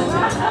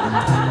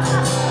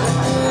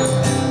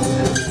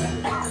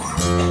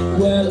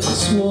 Well, I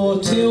swore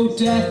till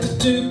death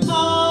do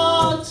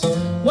part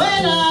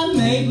when I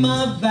made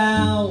my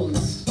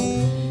vows.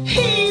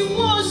 He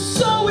was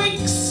so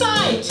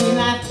exciting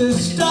at the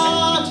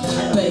start,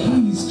 but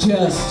he's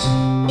just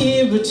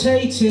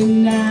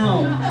irritating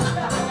now.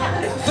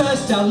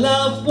 First our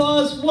love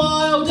was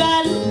wild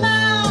and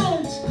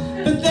mad,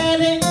 but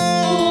then it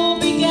all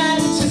began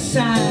to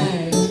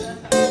sag.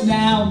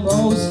 Now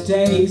most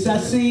days I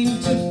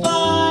seem to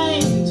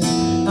find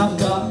I've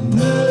got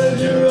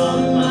murder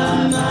on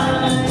my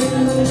mind.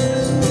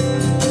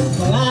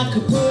 Well, I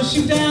could push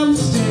him down the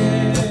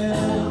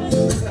stairs,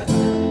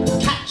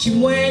 catch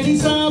him when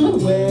he's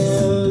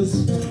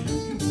unawares,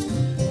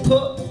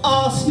 put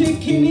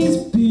arsenic in his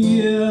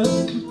beer,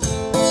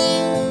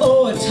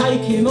 or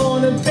take him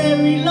on a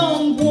very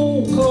long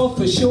walk off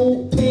a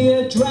short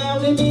pier,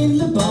 drown him in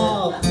the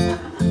bath,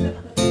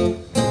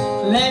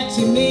 let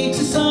him meet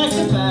a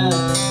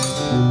psychopath.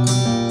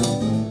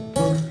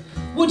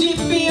 Would Would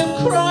it be a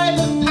crime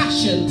of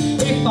passion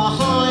if I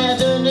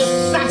hired an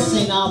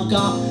assassin? I've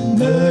got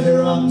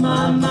murder on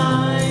my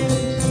mind.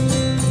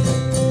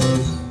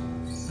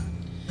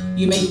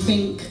 You may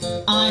think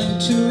I'm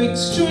too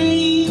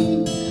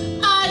extreme,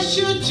 I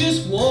should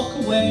just walk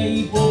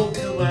away. Walk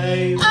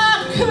away.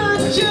 I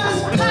could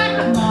just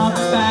pack my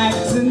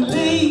bags and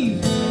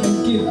leave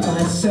and give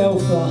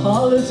myself a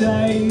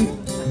holiday.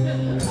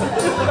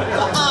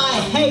 But I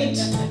hate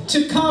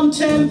to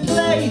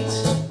contemplate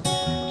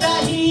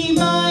that he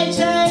might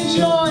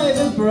enjoy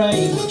the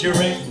break. What do you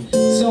reckon?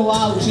 So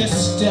I'll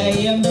just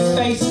stay and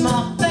face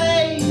my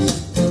fate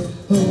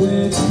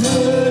with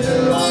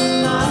murder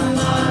on my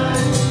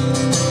mind.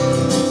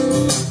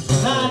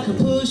 I could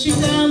push him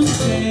down the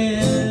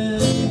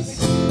stairs,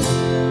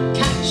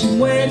 catch him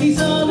when he's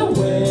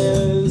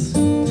unawares,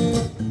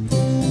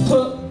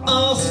 put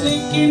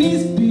arsenic in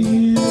his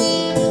beer,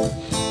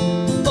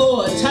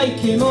 or take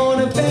him on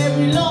a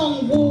very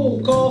long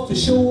walk off a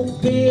short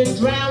pier,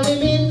 drown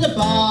him in the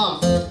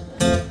bath,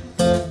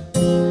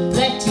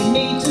 let him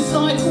meet a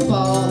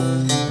psychopath.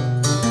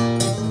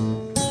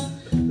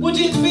 Would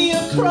it be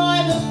a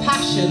crime of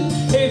passion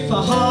if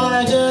I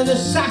hired an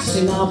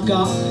assassin? I've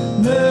got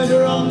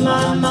murder on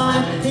my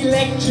mind.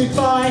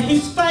 Electrify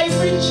his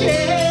favourite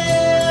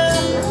chair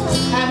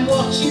and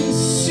watch him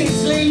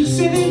sizzling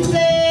sitting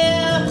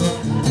there.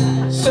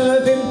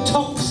 Serve him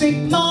toxic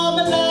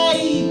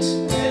marmalade,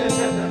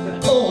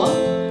 or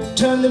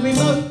turn the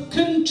remote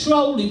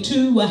control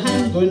into a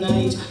hand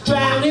grenade.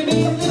 Drown him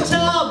in the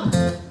tub,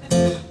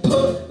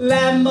 put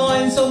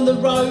landmines on the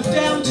road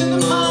down to the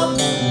pub.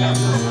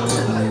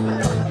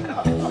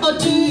 Or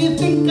do you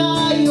think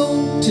I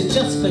ought to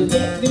just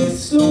forget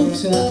this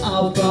slaughter?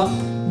 I've got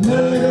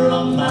murder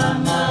on my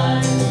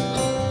mind.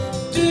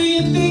 Do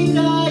you think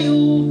I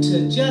ought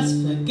to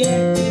just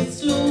forget this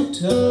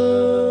slaughter?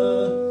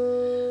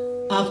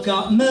 I've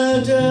got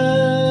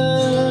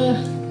murder.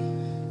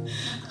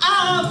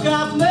 I've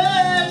got murder.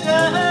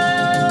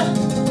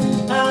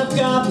 I've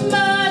got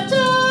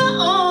murder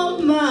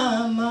on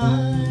my mind.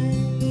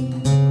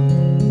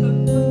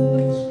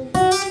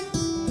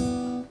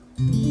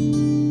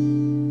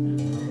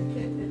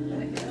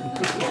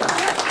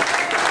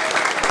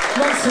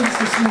 Nonsense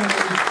this morning.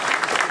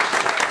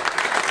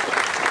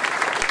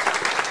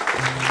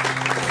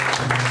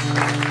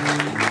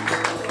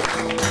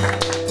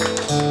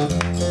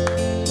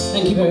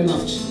 Thank you very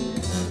much.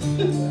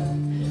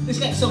 This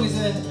next song is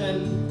a.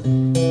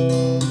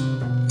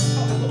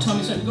 What time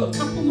is it? We've got a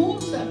couple more.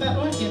 Is that about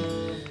right? Yeah.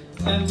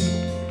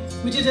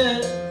 We did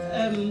at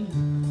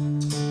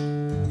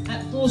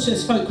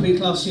Broadchurch Folk Week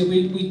last year.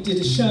 We did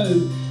a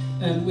show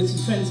with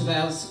some friends of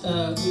ours,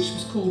 which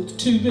was called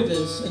Two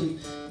Rivers, and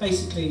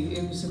basically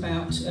it was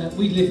about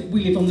we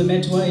live on the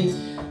Medway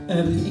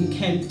in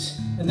Kent,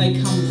 and they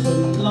come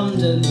from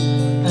London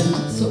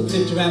and sort of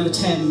lived around the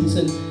Thames.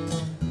 And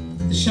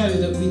the show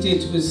that we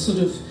did was sort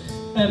of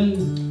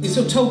it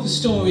sort of told the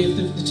story of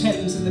the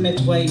Thames and the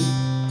Medway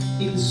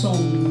in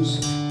songs,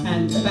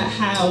 and about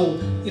how,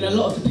 you know, a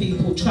lot of the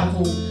people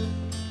travel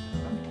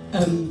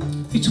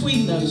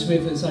between those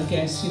rivers, I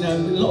guess. You know,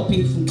 a lot of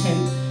people from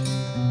Kent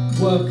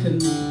work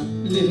and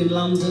live in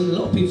London. A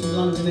lot of people from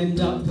London end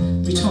up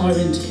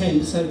retiring to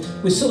Kent, so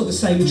we're sort of the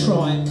same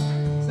tribe.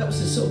 So that was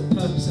the sort of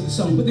purpose of the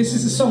song. But this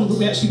is a song that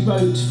we actually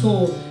wrote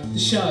for the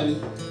show.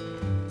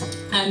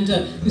 And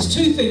there's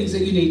two things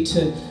that you need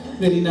to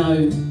really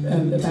know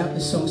about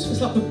this song. So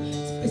it's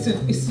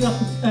like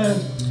a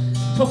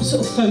proper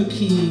sort of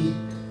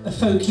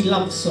folky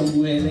love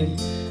song, really.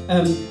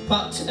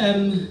 But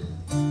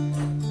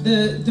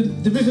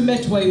the River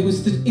Medway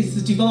is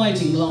the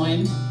dividing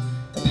line,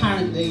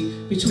 apparently,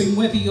 between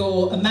whether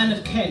you're a man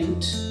of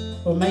Kent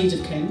or a maid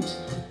of Kent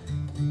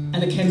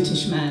and a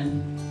Kentish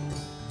man,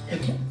 a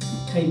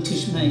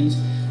Kentish maid.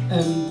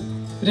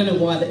 We don't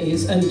know why that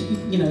is, and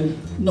you know,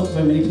 not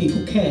very many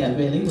people care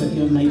really whether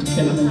you're a maid of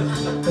Kent or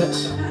not.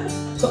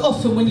 But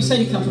often when you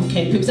say you come from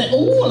Kent, people say,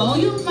 "Oh, well, are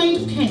you a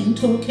maid of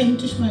Kent or a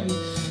Kentish maid?"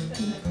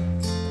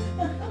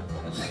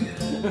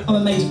 I'm a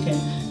maid of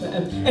Kent. But,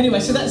 anyway,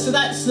 so that's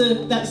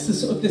the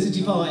sort of, there's a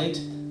divide.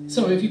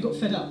 Sorry, have you got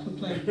fed up with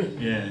playing?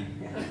 Yeah.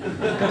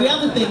 The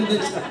other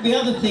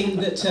thing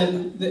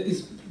that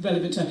is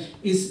relevant to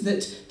is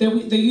that there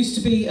used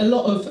to be a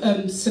lot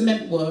of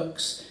cement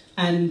works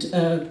and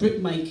brick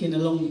making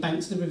along the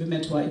banks of the River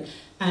Medway,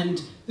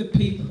 and the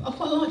people. I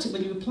quite liked it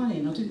when you were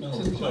playing. I didn't.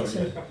 Oh,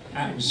 sorry.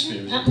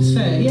 Atmosphere.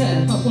 Atmosphere,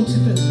 yeah. I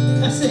wanted to.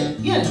 That's it.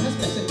 Yeah, that's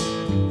better.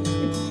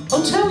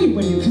 I'll tell you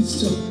when you can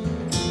stop.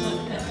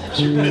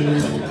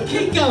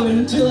 Keep going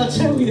until I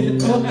tell you.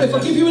 If I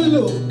give you a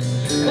look,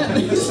 that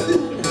means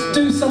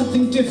do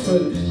something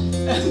different.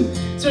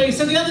 Sorry.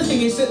 So the other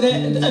thing is that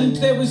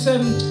there was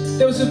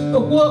a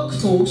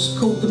workforce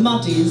called the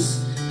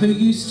Muddies, who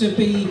used to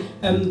be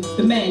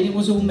the men. It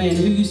was all men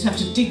who used to have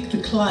to dig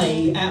the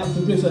clay out of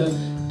the river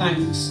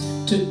banks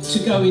to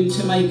go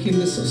into making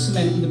the sort of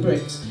cement and the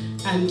bricks.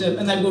 And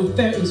they were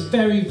it was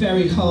very,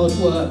 very hard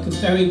work and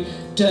very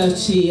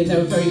dirty, and they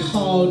were very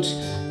hard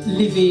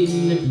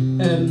living,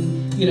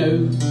 you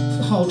know,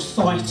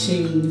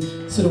 hard-fighting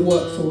sort of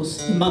workforce,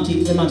 the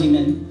muddy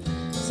men.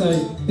 So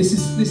this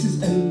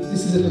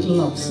is a little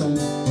love song.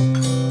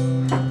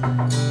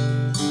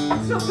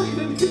 It's not going to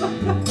be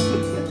like that.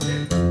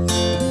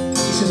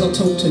 He says I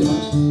talk too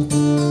much.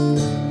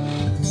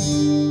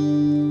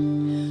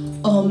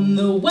 On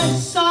the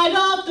west side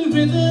of the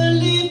river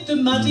lived the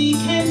muddy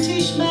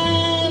Kentish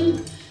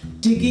man,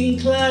 digging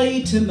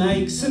clay to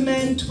make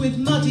cement with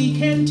muddy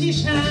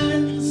Kentish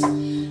hands.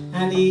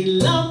 And he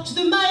loved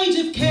the maid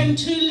of Kent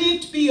who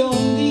lived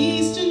beyond the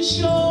eastern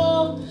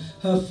shore.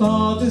 Her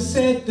father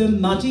said the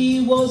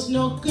muddy was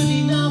not good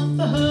enough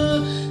for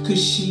her,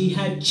 'cause she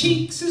had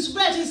cheeks as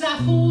red as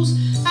apples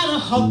and a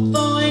hop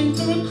vine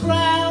for a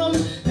crown.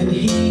 And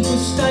he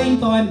was stained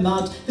by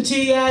mud that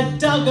he had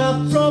dug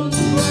up from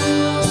the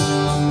ground.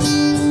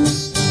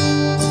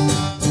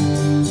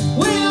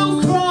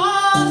 We'll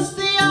cross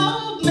the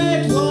old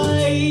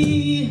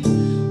Medway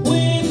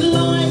with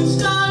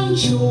limestone,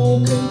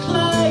 chalk and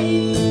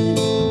clay.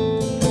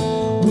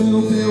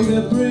 We'll build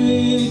a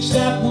bridge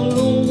that will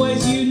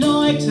always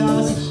unite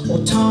us, or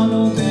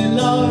tunnel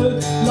below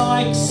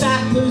like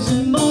sappers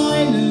and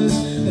miners,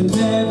 and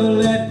never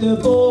let the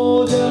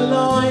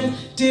borderline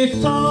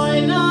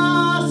define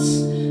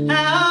us.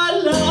 Our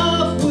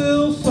love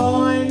will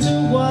find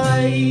a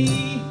way.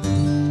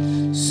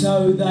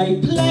 So they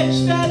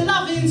pledged their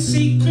love in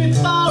secret,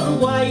 far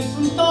away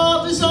from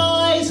father's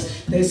eyes.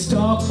 Their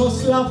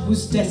star-crossed love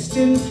was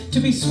destined to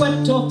be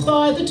swept off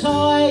by the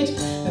tide,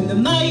 and the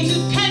maid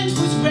of Kent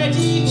was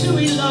ready to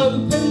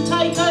elope and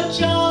take her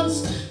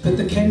chance. But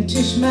the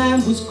Kentish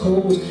man was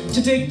called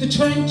to dig the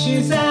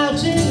trenches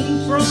out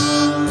in front.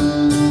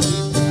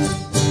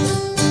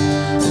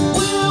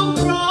 We'll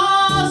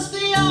cross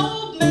the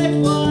old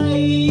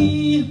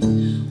Medway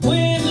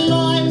with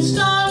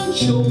limestone,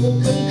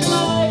 chalk and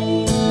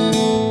clay.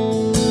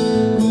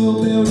 We'll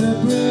build a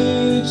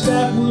bridge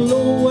that will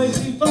always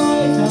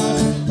divide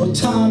us, or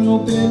tunnel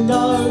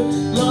below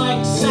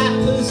like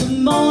sappers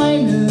and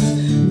miners.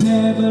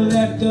 Never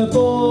let the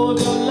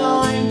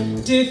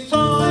borderline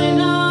define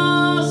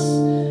us.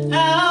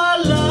 Our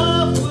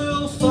love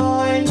will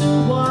find a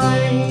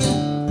way.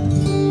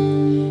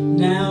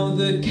 Now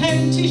the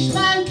Kentish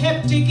man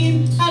kept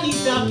digging, and he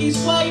dug his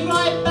way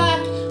right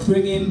back,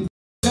 bringing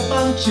a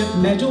bunch of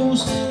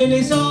medals in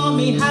his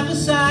army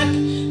haversack.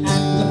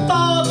 And the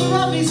father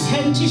of his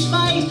Kentish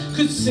maid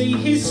could see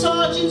his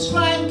sergeant's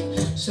rank,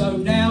 so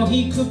now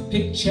he could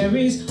pick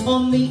cherries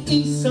on the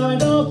east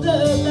side of the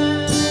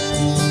land.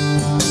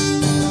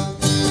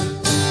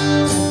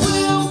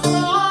 We'll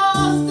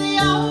cross the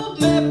old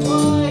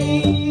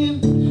Medway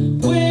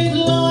with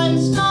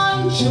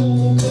limestone,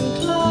 chalk and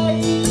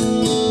clay.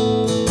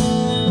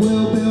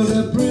 We'll build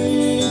a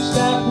bridge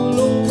that will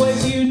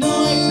always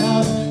unite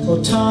us, or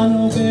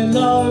tunnel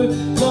below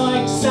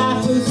like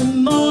sappers and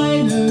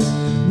miners.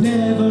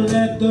 Never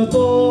let the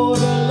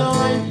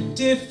borderline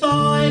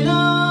define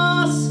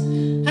us.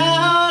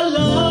 Our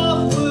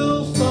love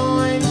will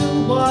find a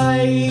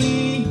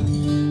way.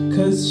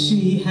 'Cause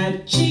she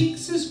had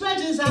cheeks as red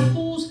as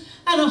apples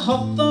and a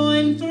hop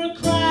vine for a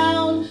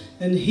crown.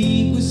 And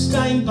he was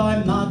stained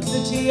by mud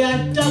that he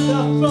had dug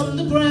up from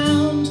the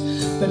ground.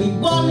 But he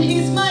won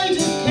his maid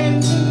of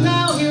Kent, and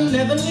now he'll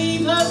never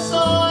leave her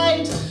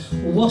side.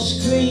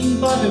 Washed clean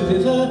by the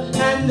river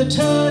and the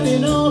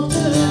turning of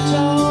the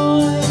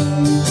tide.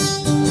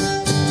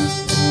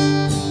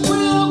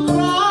 We'll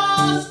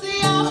cross the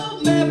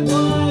old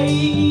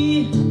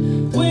Medway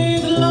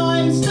with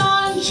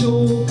limestone,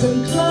 chalk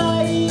and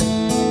clay.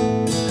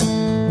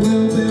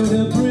 We'll build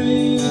a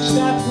bridge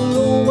that will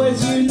always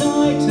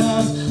unite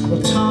us, or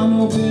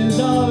tunnel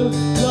below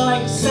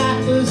like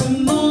sappers and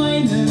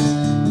miners.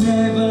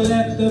 Never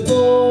let the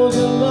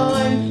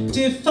borderline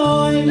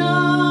define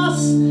us.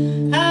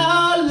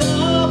 Our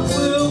love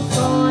will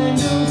find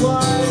a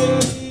way.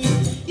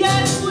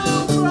 Yes,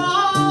 we'll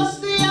cross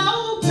the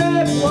old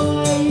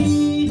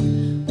Medway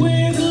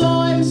with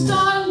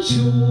limestone,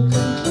 chalk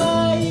and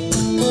clay.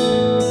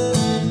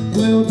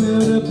 We'll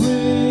build a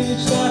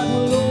bridge that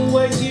will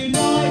always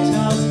unite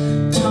us,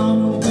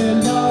 tunnel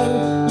below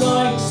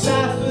like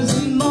sappers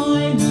and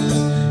miners.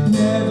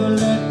 Never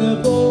let the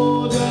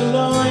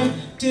borderline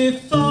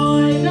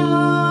define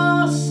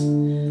us.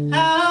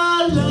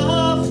 Our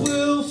love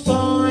will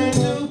find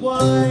a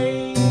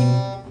way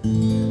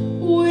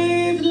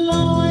with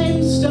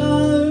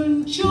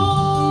limestone,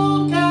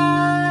 chalk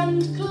and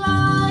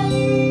clay.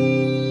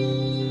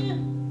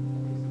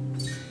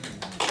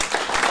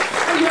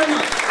 Thank you very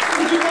much.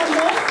 Would you want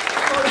more?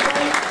 Or a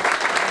break?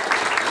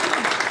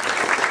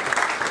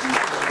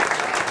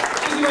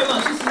 Thank you very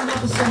much. This is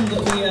another song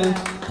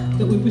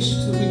that we wished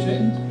that we'd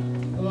written,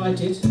 or I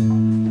did.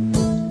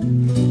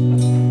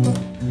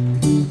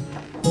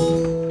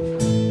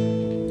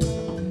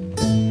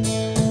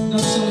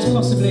 Another song is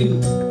possibly,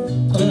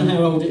 I don't know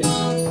how old it is.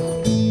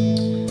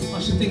 I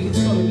should think it's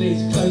probably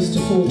close to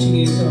 40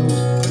 years old.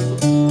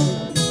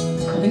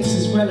 I think it's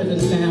as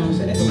relevant now as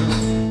it ever was.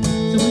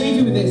 So we'll leave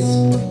you with this.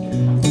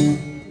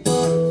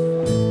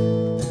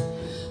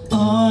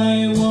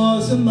 I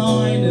was a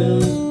miner,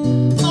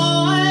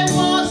 I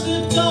was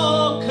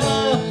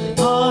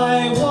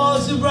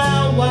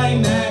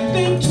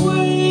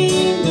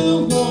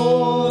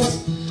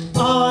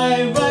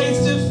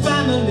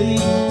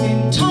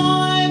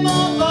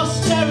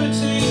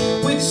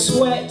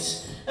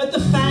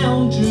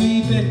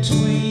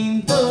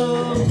between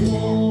the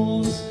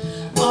wars.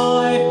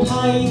 I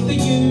paid the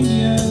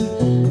union.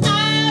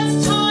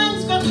 As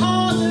times got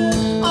harder,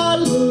 I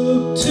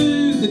looked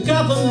to the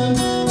government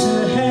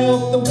to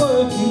help the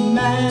working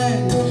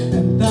man,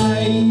 and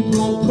they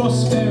brought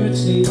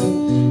prosperity.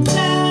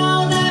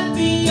 Down at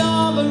the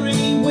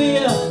armory,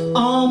 we're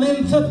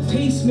arming for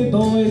peace, me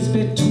boys,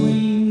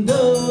 between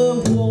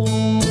the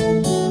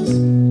wars.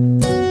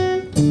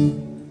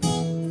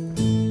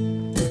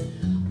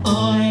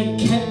 I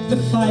kept the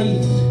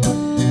faith,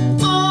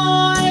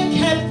 I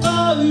kept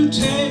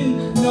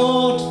voting,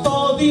 not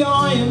for the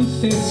iron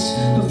fist,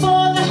 but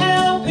for the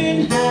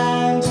helping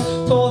hand,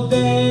 for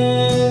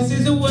theirs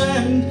is a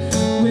wind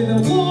with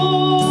a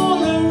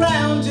wall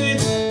around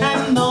it,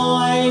 and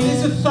mine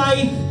is a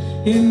faith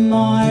in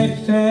my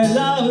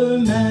fellow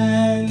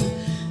man.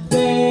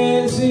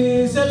 Theirs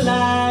is a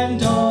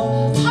land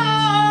of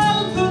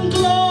hope and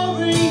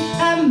glory,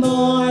 and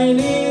mine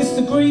is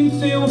the green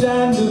field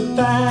and the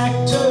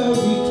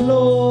factory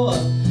floor.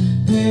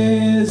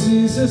 Theirs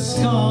is a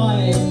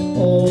sky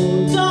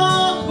all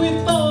dark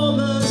with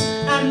bombers,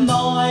 and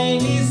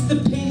mine is the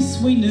peace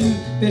we knew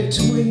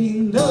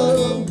between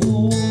the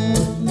wars.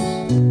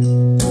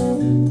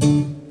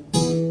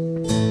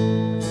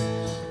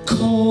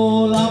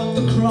 Call up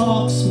the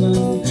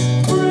craftsman,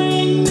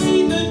 bring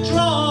me the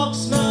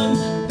draftsman,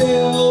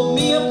 build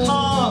me a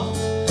path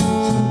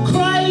from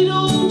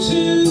cradle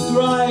to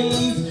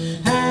grave,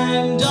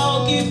 and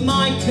I'll give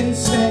my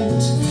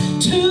consent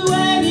to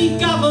any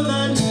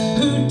government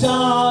who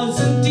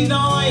doesn't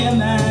deny a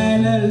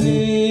man a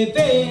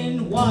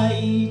living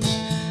wage.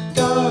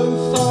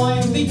 Go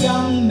find the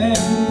young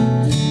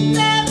men,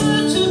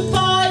 never to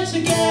fight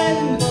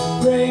again,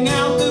 bring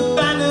out the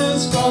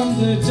banners from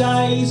the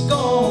days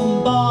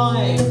gone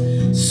by.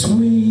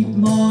 Sweet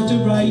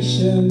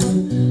moderation,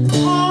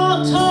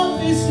 heart of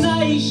this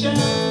nation,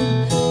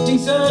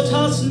 desert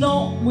us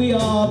not, we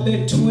are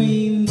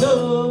between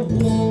the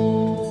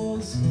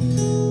wars.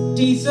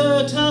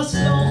 Desert us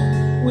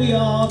not, we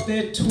are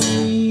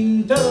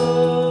between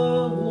the